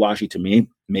of wishy-washy to me.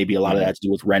 Maybe a lot of that to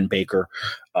do with Ren Baker,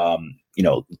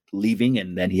 leaving,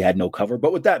 and then he had no cover.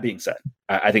 But with that being said,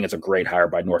 I think it's a great hire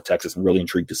by North Texas. I'm really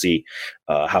intrigued to see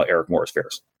how Eric Morris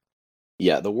fares.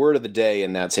 Yeah, the word of the day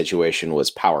in that situation was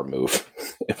power move.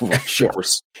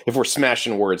 if we're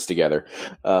smashing words together,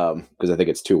 because I think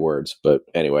it's two words. But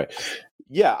anyway,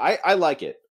 yeah, I like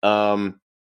it. I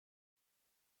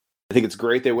think it's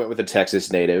great they went with a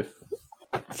Texas native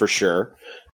for sure.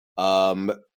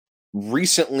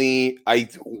 Recently,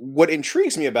 what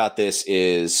intrigues me about this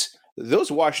is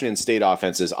those Washington State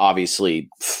offenses obviously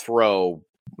throw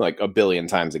like a billion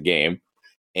times a game.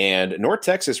 And North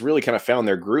Texas really kind of found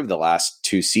their groove the last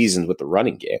two seasons with the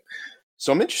running game.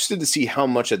 So I'm interested to see how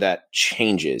much of that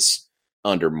changes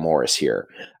under Morris here.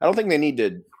 I don't think they need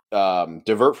to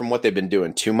divert from what they've been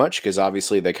doing too much, because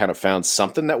obviously they kind of found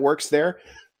something that works there.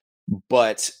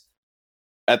 But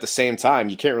at the same time,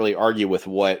 you can't really argue with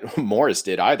what Morris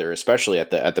did either, especially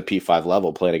at the P5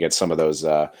 level, playing against some of those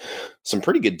some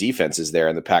pretty good defenses there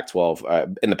in the Pac-12,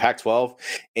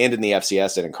 and in the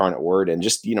FCS at Incarnate Word, and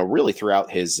just really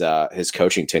throughout his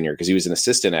coaching tenure, because he was an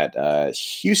assistant at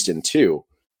Houston too,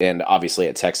 and obviously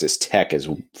at Texas Tech as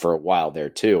for a while there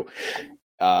too.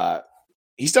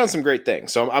 He's done some great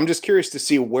things, so I'm just curious to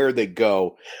see where they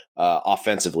go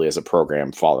offensively as a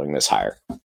program following this hire.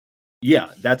 Yeah,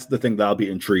 that's the thing that I'll be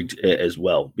intrigued as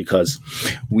well, because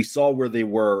we saw where they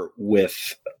were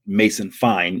with Mason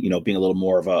Fine, being a little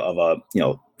more of a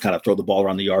kind of throw the ball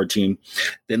around the yard team.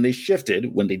 Then they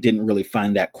shifted when they didn't really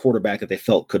find that quarterback that they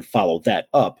felt could follow that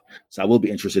up. So I will be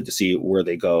interested to see where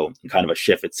they go in kind of a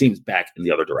shift. It seems back in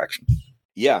the other direction.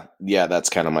 Yeah,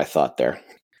 that's kind of my thought there.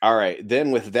 All right,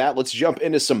 then with that, let's jump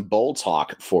into some bowl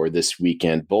talk for this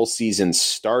weekend. Bowl season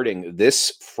starting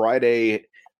this Friday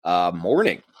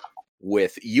morning,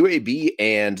 with UAB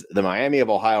and the Miami of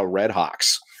Ohio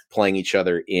Redhawks playing each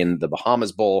other in the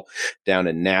Bahamas Bowl down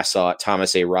in Nassau at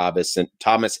Thomas A. Robinson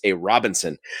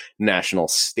National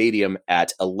Stadium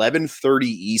at 11:30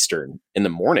 Eastern in the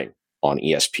morning on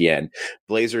ESPN.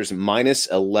 Blazers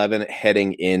 -11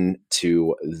 heading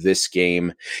into this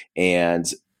game,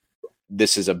 and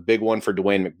this is a big one for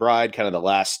Dwayne McBride, kind of the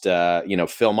last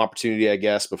film opportunity, I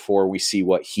guess, before we see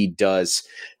what he does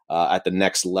at the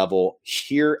next level.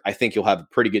 Here, I think you'll have a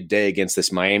pretty good day against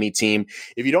this Miami team.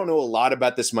 If you don't know a lot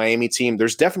about this Miami team,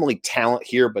 there's definitely talent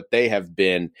here, but they have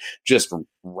been just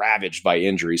ravaged by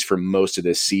injuries for most of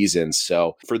this season.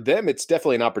 So for them, it's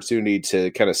definitely an opportunity to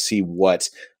kind of see what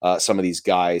some of these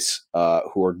guys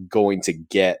who are going to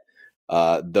get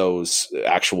those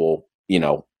actual,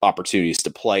 opportunities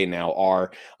to play now are.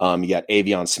 You got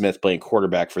Avion Smith playing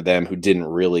quarterback for them, who didn't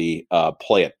really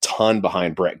play a ton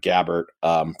behind Brett Gabbert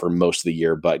for most of the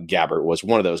year, but Gabbert was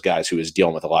one of those guys who was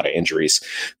dealing with a lot of injuries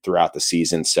throughout the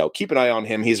season. So keep an eye on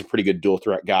him. He's a pretty good dual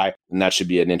threat guy, and that should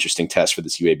be an interesting test for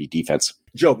this UAB defense.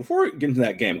 Joe, before we get into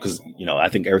that game, because I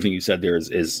think everything you said there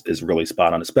is really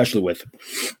spot on, especially with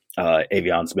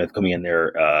Avion Smith coming in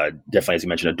there, definitely, as you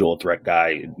mentioned, a dual threat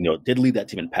guy. Did lead that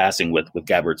team in passing with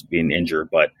Gabbert being injured.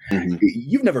 But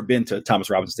you've never been to Thomas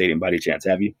Robinson Stadium by any chance,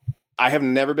 have you? I have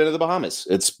never been to the Bahamas.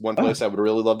 It's one place I would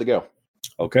really love to go.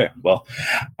 Okay, well,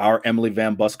 our Emily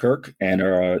Van Buskirk and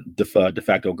our de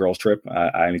facto girls trip.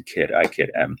 I kid.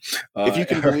 If you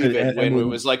can believe it, when it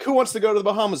was like, who wants to go to the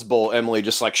Bahamas Bowl? Emily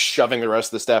just like shoving the rest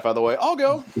of the staff out of the way. I'll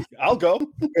go.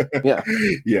 Yeah.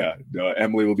 Yeah. No,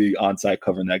 Emily will be on site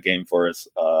covering that game for us.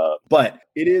 But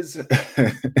it is,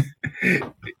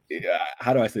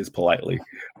 how do I say this politely?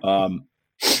 I've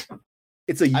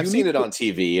seen it on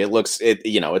TV.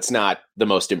 It's not the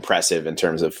most impressive in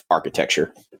terms of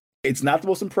architecture. It's not the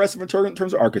most impressive in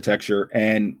terms of architecture.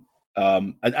 And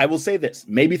I will say this,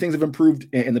 maybe things have improved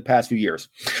in the past few years.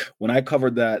 When I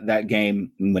covered that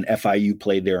game, when FIU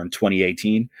played there in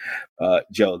 2018,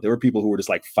 Joe, there were people who were just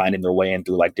like finding their way in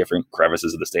through like different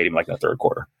crevices of the stadium, like in the third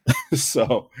quarter.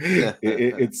 So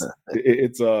it's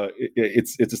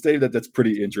a stadium that's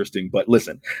pretty interesting. But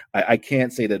listen, I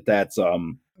can't say that's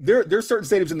there's certain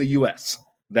stadiums in the U.S.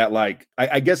 that, like,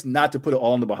 I guess not to put it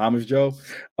all in the Bahamas, Joe.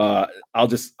 I'll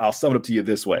sum it up to you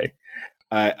this way.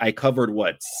 I covered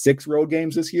 6 road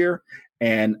games this year,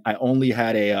 and I only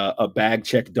had a bag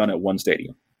check done at one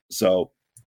stadium. So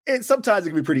sometimes it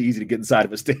can be pretty easy to get inside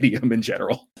of a stadium in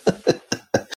general.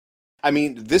 I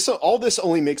mean, all this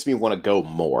only makes me want to go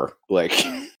more. Like,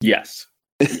 yes.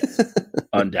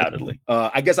 Undoubtedly.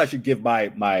 I guess I should give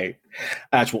my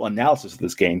actual analysis of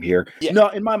this game here. Yeah. No,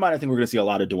 in my mind, I think we're going to see a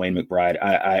lot of DeWayne McBride.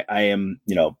 I am,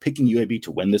 picking UAB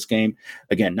to win this game.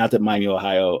 Again, not that Miami,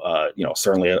 Ohio,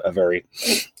 certainly a very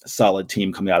solid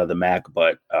team coming out of the MAC,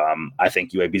 but I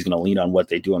think UAB is going to lean on what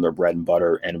they do on their bread and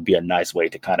butter, and it'd be a nice way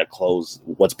to kind of close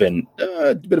what's been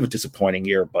a bit of a disappointing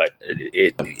year. But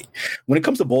when it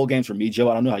comes to bowl games for me,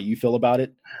 Joe, I don't know how you feel about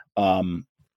it.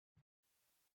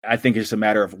 I think it's a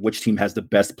matter of which team has the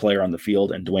best player on the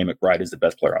field, and DeWayne McBride is the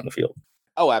best player on the field.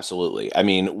 Oh, absolutely. I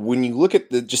mean, when you look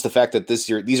at just the fact that this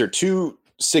year, these are 2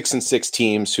 6-6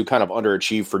 teams who kind of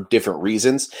underachieve for different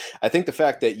reasons. I think the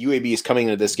fact that UAB is coming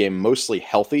into this game mostly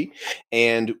healthy,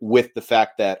 and with the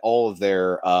fact that all of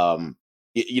their,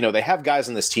 they have guys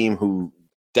on this team who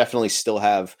definitely still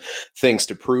have things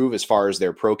to prove as far as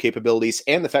their pro capabilities,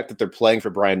 and the fact that they're playing for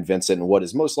Brian Vincent in what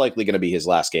is most likely going to be his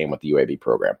last game with the UAB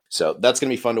program. So that's going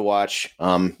to be fun to watch.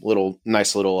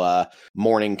 Nice little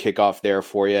morning kickoff there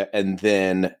for you. And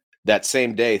then that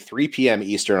same day, 3 p.m.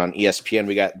 Eastern on ESPN,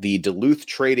 we got the Duluth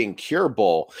Trading Cure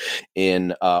Bowl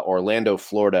in Orlando,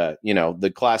 Florida.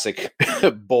 The classic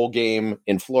bowl game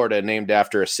in Florida named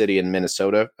after a city in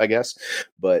Minnesota, I guess.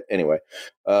 But anyway,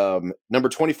 number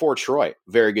 24, Troy,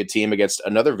 very good team against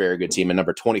another very good team, and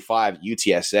number 25,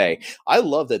 UTSA. I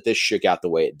love that this shook out the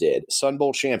way it did. Sun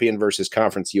Bowl champion versus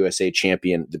Conference USA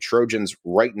champion. The Trojans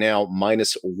right now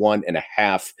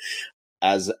 -1.5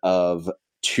 as of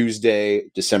Tuesday,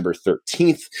 December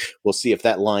 13th. We'll see if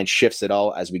that line shifts at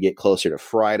all as we get closer to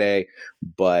Friday,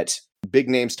 but big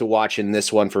names to watch in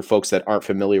this one for folks that aren't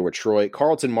familiar with Troy.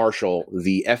 Carlton Marshall,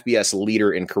 the FBS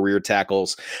leader in career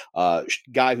tackles,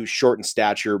 guy who's short in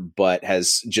stature, but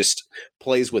has just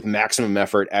plays with maximum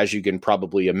effort, as you can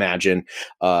probably imagine.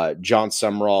 John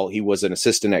Sumrall, he was an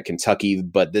assistant at Kentucky,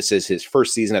 but this is his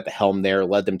first season at the helm there,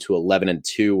 led them to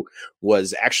 11-2,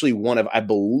 was actually one of, I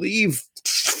believe,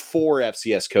 4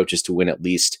 FCS coaches to win at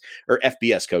least, or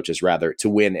FBS coaches rather, to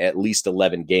win at least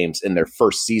 11 games in their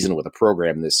first season with a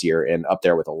program this year, and up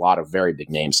there with a lot of very big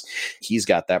names. He's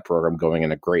got that program going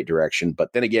in a great direction.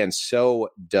 But then again, so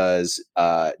does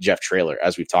Jeff Traylor,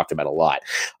 as we've talked about a lot.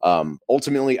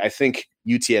 Ultimately, I think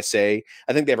UTSA,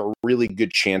 I think they have a really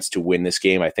good chance to win this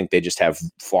game. I think they just have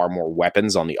far more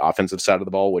weapons on the offensive side of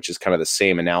the ball, which is kind of the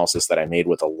same analysis that I made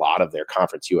with a lot of their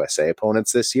Conference USA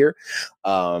opponents this year.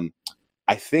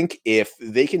 I think if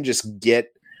they can just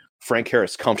get Frank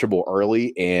Harris comfortable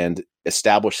early and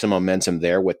establish some momentum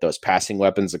there with those passing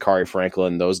weapons, Zachary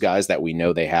Franklin, those guys that we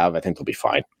know they have, I think they'll be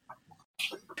fine.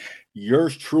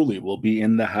 Yours truly will be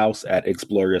in the house at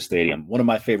Exploria Stadium. One of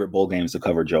my favorite bowl games to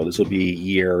cover, Joe. This will be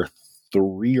year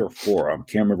 3 or 4. I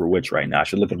can't remember which right now. I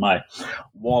should look at my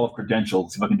wall of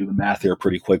credentials, see if I can do the math here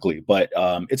pretty quickly. But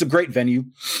it's a great venue.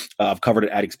 I've covered it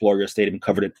at Exploria Stadium,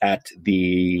 covered it at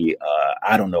the,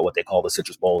 I don't know what they call the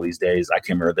Citrus Bowl these days. I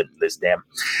can't remember this damn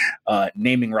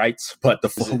naming rights, but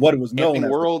what it was known Camping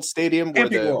as. World Stadium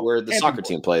where the soccer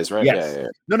team plays, right? Yes.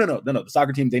 Yeah. No. The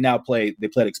soccer team, they play at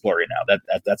Exploria now.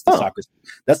 That's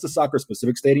the soccer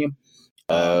specific stadium.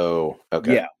 Oh,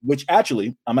 okay. Yeah, which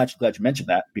actually, I'm actually glad you mentioned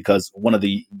that, because one of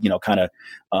the, kind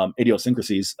of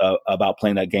idiosyncrasies about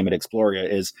playing that game at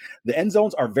Exploria is the end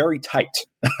zones are very tight.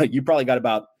 You probably got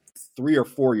about 3 or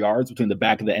 4 yards between the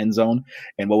back of the end zone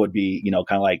and what would be, kind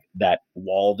of like that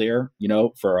wall there,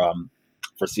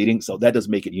 for seating. So that does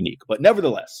make it unique. But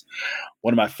nevertheless,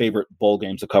 one of my favorite bowl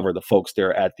games to cover. The folks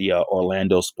there at the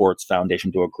Orlando Sports Foundation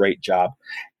do a great job.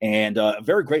 And a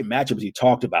very great matchup, as you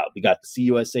talked about. We got the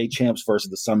CUSA champs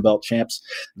versus the Sun Belt champs.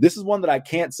 This is one that I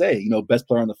can't say, best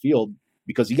player on the field,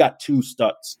 because you got 2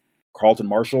 studs, Carlton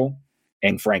Martial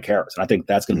and Frank Harris. And I think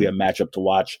that's going to be a matchup to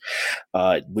watch.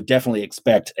 Would definitely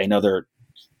expect another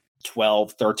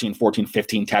 12, 13, 14,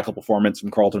 15 tackle performance from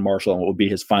Carlton Martial, and what will be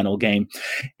his final game.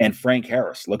 And Frank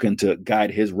Harris looking to guide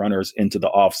his runners into the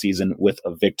offseason with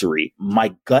a victory.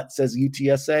 My gut says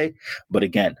UTSA, but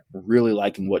again, really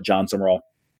liking what John Summerall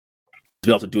to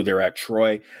be able to do there at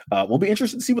Troy. We'll be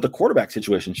interested to see what the quarterback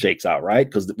situation shakes out, right?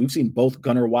 Because we've seen both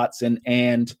Gunnar Watson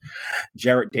and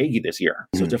Jarrett Doege this year.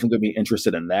 So definitely going to be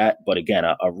interested in that. But again,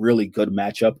 a really good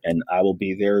matchup, and I will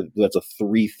be there. That's a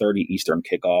 3:30 Eastern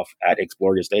kickoff at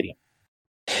Exploria Stadium.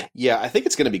 Yeah, I think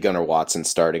it's going to be Gunnar Watson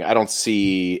starting. I don't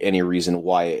see any reason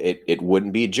why it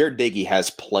wouldn't be. Jarrett Doege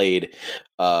has played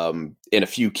in a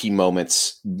few key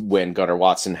moments when Gunnar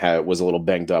Watson was a little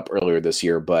banged up earlier this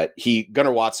year, but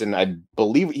Gunnar Watson, I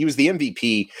believe he was the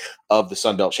MVP of the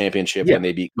Sun Belt Championship when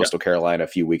they beat Coastal Carolina a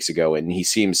few weeks ago, and he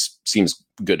seems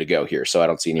good to go here. So I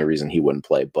don't see any reason he wouldn't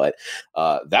play, but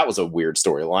that was a weird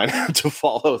storyline to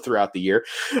follow throughout the year.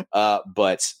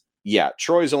 But yeah,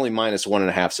 Troy's only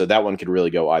 -1.5, so that one could really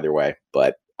go either way.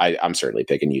 But I'm certainly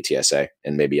picking UTSA,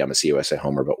 and maybe I'm a CUSA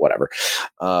homer, but whatever.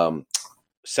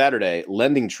 Saturday,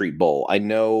 Lending Tree Bowl. I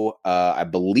know, I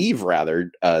believe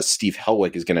Steve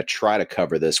Helwick is going to try to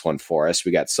cover this one for us.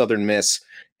 We got Southern Miss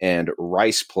and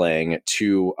Rice playing,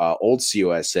 2 old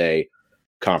CUSA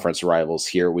conference rivals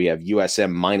here. We have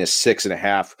USM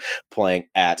 -6.5 playing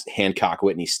at Hancock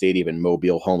Whitney Stadium in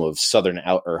Mobile, home of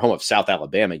South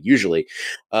Alabama. Usually,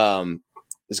 it's going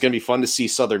to be fun to see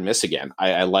Southern Miss again.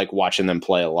 I like watching them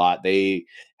play a lot. They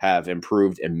have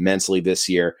improved immensely this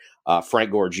year. Frank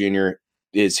Gore Jr.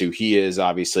 is who he is.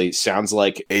 Obviously, sounds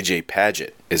like AJ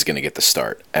Padgett is going to get the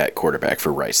start at quarterback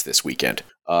for Rice this weekend.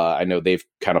 I know they've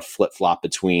kind of flip-flopped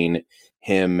between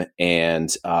him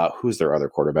and who's their other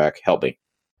quarterback? Help me.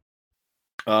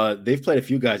 They've played a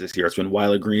few guys this year. It's been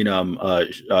Weiler Green,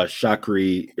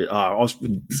 Shakri.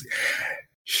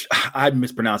 I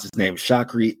mispronounced his name.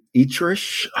 Shakri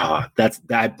Etrish.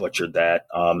 I butchered that.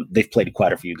 They've played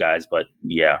quite a few guys, but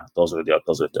yeah, those are the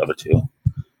other 2.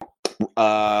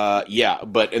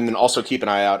 And then also keep an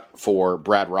eye out for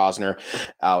Brad Rosner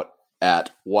out at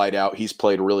wideout. He's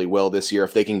played really well this year.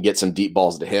 If they can get some deep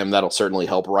balls to him, that'll certainly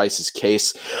help Rice's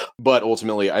case. But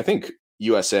ultimately, I think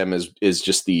USM is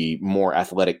just the more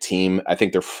athletic team. I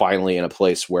think they're finally in a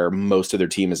place where most of their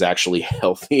team is actually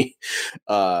healthy.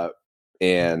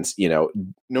 And,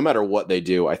 no matter what they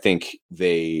do, I think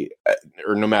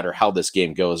or no matter how this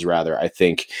game goes, rather, I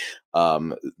think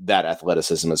that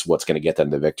athleticism is what's going to get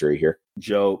them the victory here.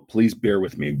 Joe, please bear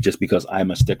with me just because I'm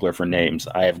a stickler for names.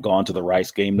 I have gone to the Rice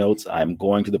game notes. I'm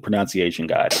going to the pronunciation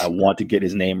guide. I want to get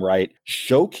his name right.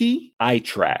 Shoki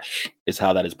Itrash is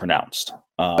how that is pronounced.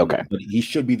 Okay. But he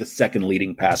should be the second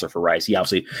leading passer for Rice. He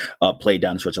obviously played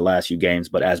down the stretch the last few games,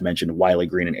 but as mentioned, Wiley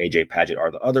Green and AJ Padgett are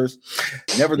the others.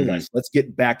 Nevertheless, let's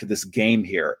get back to this game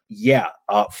here. Yeah,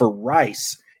 for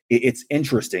Rice, it's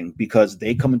interesting because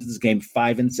they come into this game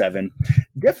 5-7.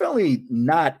 Definitely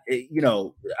not,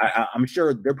 I'm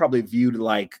sure they're probably viewed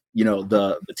like,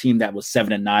 the team that was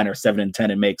 7-9 or 7-10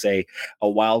 and makes a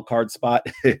wild card spot,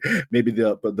 maybe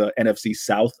the NFC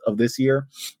South of this year.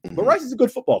 But Rice is a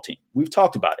good football team. We've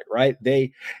talked about it, right?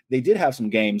 They did have some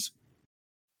games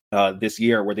this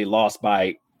year where they lost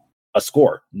by a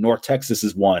score. North Texas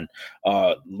is one.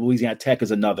 Louisiana Tech is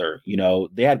another.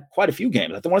 They had quite a few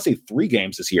games. I want to say 3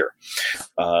 games this year.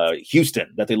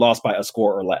 Houston that they lost by a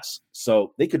score or less.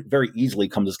 So they could very easily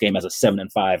come to this game as a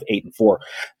 7-5, 8-4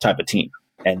 type of team.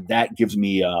 And that gives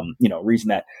me, reason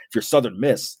that if you're Southern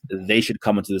Miss, they should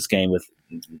come into this game with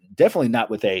definitely not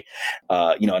with a,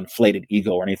 inflated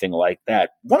ego or anything like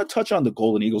that. Want to touch on the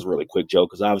Golden Eagles really quick, Joe,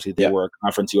 because obviously they were a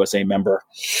Conference USA member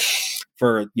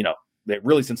for, they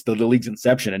really since the league's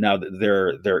inception, and now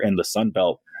they're in the Sun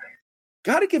Belt.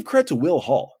 Got to give credit to Will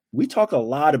Hall. We talked a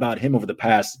lot about him over the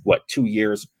past 2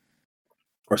 years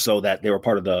or so that they were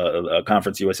part of the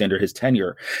Conference USA under his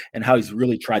tenure, and how he's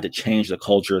really tried to change the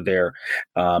culture there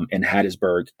in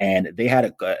Hattiesburg. And they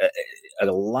had a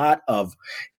lot of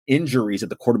injuries at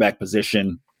the quarterback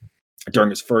position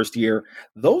during his first year.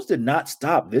 Those did not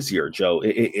stop this year, Joe.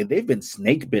 They've been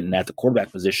snake bitten at the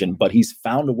quarterback position, but he's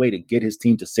found a way to get his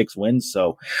team to 6 wins.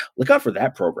 So look out for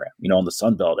that program, in the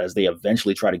Sun Belt as they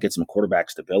eventually try to get some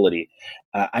quarterback stability.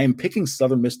 I am picking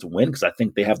Southern Miss to win because I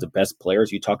think they have the best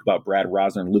players. You talked about Brad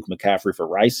Rosner and Luke McCaffrey for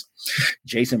Rice,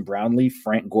 Jason Brownlee,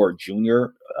 Frank Gore Jr.,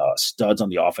 studs on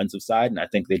the offensive side. And I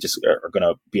think they just are going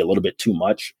to be a little bit too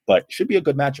much, but should be a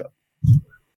good matchup.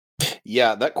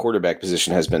 Yeah, that quarterback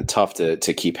position has been tough to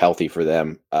keep healthy for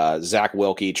them. Zach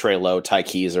Wilkie, Trey Lowe, Ty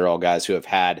Keys are all guys who have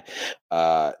had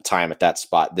time at that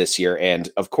spot this year. And,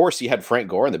 of course, he had Frank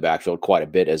Gore in the backfield quite a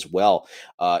bit as well.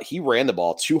 He ran the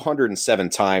ball 207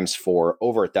 times for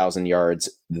over 1,000 yards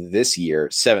this year,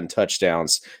 7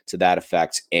 touchdowns to that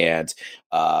effect. And,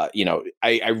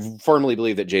 I firmly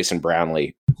believe that Jason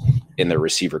Brownlee in the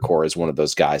receiver core is one of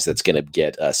those guys that's going to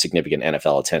get significant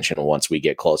NFL attention once we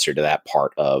get closer to that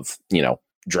part of,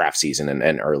 draft season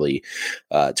and early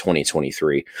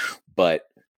 2023. But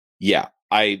yeah,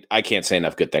 I can't say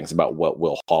enough good things about what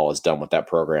Will Hall has done with that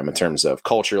program in terms of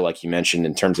culture, like you mentioned,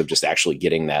 in terms of just actually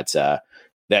getting that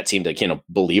team to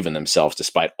believe in themselves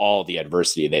despite all the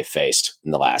adversity they faced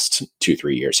in the last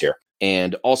 2-3 years here.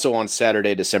 And also on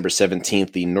Saturday, December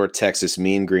 17th, the North Texas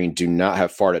Mean Green do not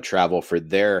have far to travel for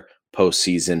their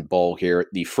postseason bowl here.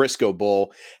 The Frisco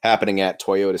Bowl happening at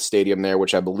Toyota Stadium there,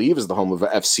 which I believe is the home of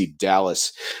FC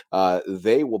Dallas.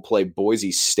 They will play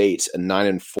Boise State, a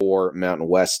 9-4 Mountain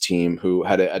West team who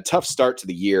had a tough start to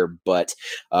the year, but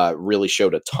really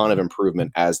showed a ton of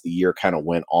improvement as the year kind of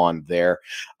went on there.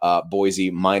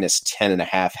 Boise minus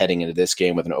 10.5 heading into this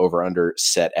game with an over-under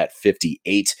set at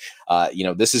 58.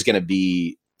 This is going to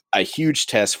be a huge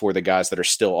test for the guys that are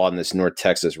still on this North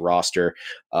Texas roster.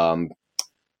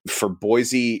 For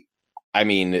Boise, I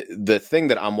mean, the thing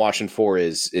that I'm watching for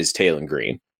is Taylen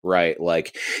Green, right?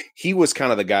 Like, he was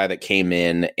kind of the guy that came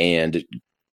in and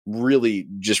really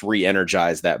just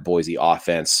re-energized that Boise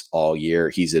offense all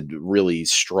year. He's a really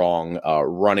strong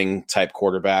running type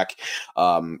quarterback.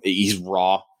 He's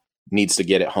raw, needs to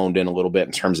get it honed in a little bit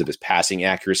in terms of his passing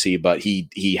accuracy, but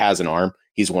he has an arm.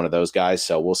 He's one of those guys,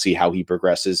 so we'll see how he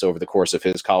progresses over the course of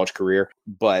his college career.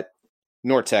 But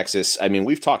North Texas, I mean,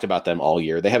 we've talked about them all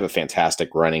year. They have a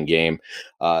fantastic running game.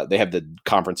 They have the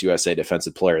Conference USA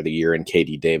Defensive Player of the Year in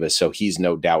KD Davis, so he's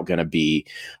no doubt going to be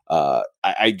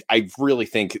I really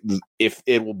think if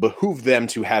it will behoove them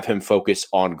to have him focus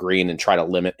on Green and try to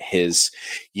limit his,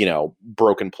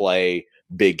 broken play,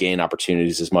 big gain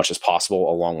opportunities as much as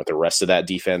possible, along with the rest of that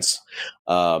defense.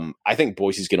 I think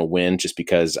Boise's going to win just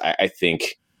because I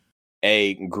think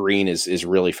Green is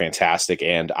really fantastic,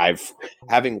 and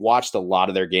having watched a lot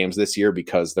of their games this year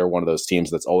because they're one of those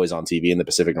teams that's always on TV in the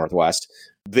Pacific Northwest.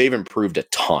 They've improved a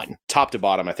ton, top to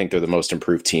bottom. I think they're the most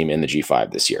improved team in the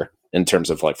G5 this year in terms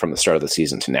of from the start of the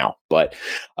season to now. But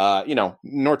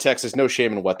North Texas, no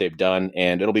shame in what they've done,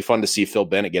 and it'll be fun to see Phil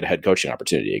Bennett get a head coaching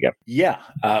opportunity again. Yeah,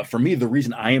 for me, the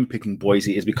reason I am picking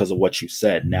Boise is because of what you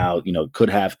said. Now, could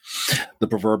have the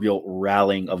proverbial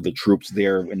rallying of the troops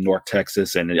there in North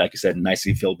Texas, and like you said, nice to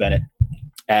see Phil Bennett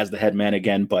as the head man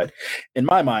again. But in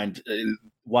my mind,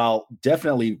 while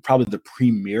definitely probably the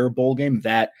premier bowl game,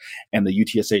 that and the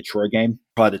UTSA Troy game,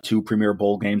 probably the two premier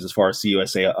bowl games as far as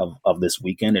CUSA of this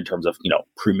weekend in terms of,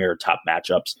 premier top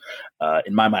matchups.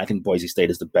 In my mind, I think Boise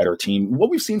State is the better team. What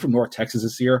we've seen from North Texas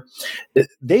this year,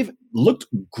 they've looked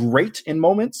great in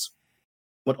moments,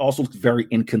 but also looked very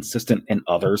inconsistent in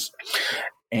others.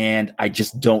 And I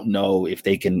just don't know if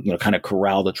they can, kind of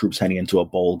corral the troops heading into a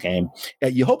bowl game.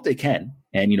 You hope they can.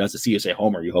 And, as a CUSA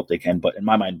homer, you hope they can. But in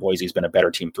my mind, Boise's been a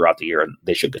better team throughout the year, and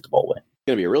they should get the bowl win. It's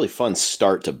going to be a really fun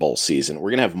start to bowl season.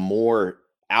 We're going to have more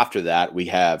after that. We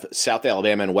have South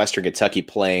Alabama and Western Kentucky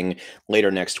playing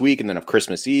later next week. And then on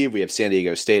Christmas Eve, we have San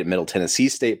Diego State and Middle Tennessee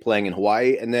State playing in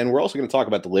Hawaii. And then we're also going to talk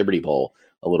about the Liberty Bowl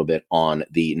a little bit on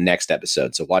the next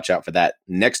episode. So watch out for that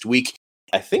next week.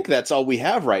 I think that's all we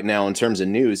have right now in terms of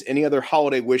news. Any other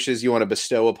holiday wishes you want to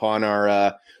bestow upon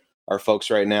our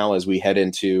folks right now as we head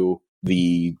into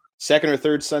the second or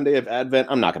third Sunday of Advent?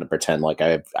 I'm not going to pretend like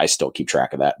I still keep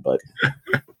track of that, but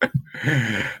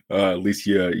At least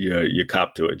you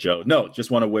cop to it, Joe. No, just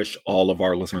want to wish all of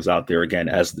our listeners out there again,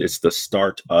 as it's the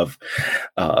start of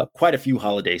quite a few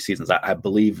holiday seasons. I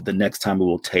believe the next time we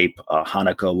will tape,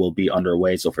 Hanukkah will be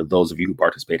underway. So for those of you who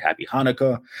participate, happy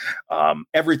Hanukkah.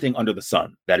 Everything under the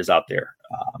sun that is out there.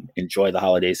 Enjoy the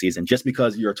holiday season. Just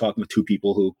because you're talking with two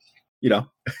people who, we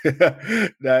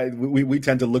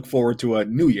tend to look forward to a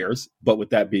New Year's. But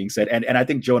with that being said, and I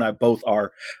think Joe and I both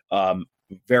are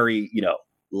very,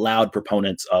 loud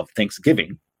proponents of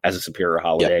Thanksgiving as a superior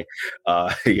holiday.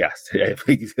 Yep. Yes,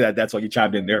 that's why you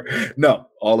chimed in there. No,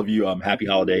 all of you, happy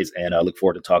holidays, and I look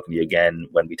forward to talking to you again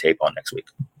when we tape on next week.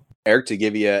 Eric, to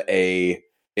give you a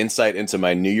insight into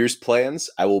my New Year's plans,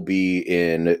 I will be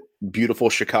in beautiful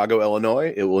Chicago,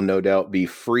 Illinois. It will no doubt be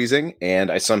freezing, and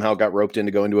I somehow got roped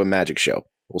into going to a magic show.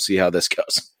 We'll see how this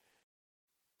goes.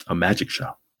 A magic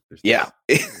show? Yeah.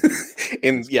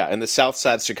 in the south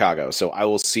side of Chicago. So I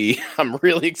will see. I'm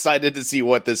really excited to see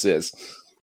what this is.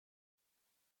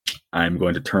 I'm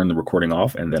going to turn the recording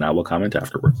off, and then I will comment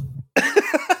afterwards.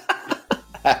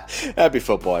 Happy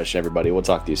football-ish, everybody. We'll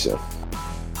talk to you soon.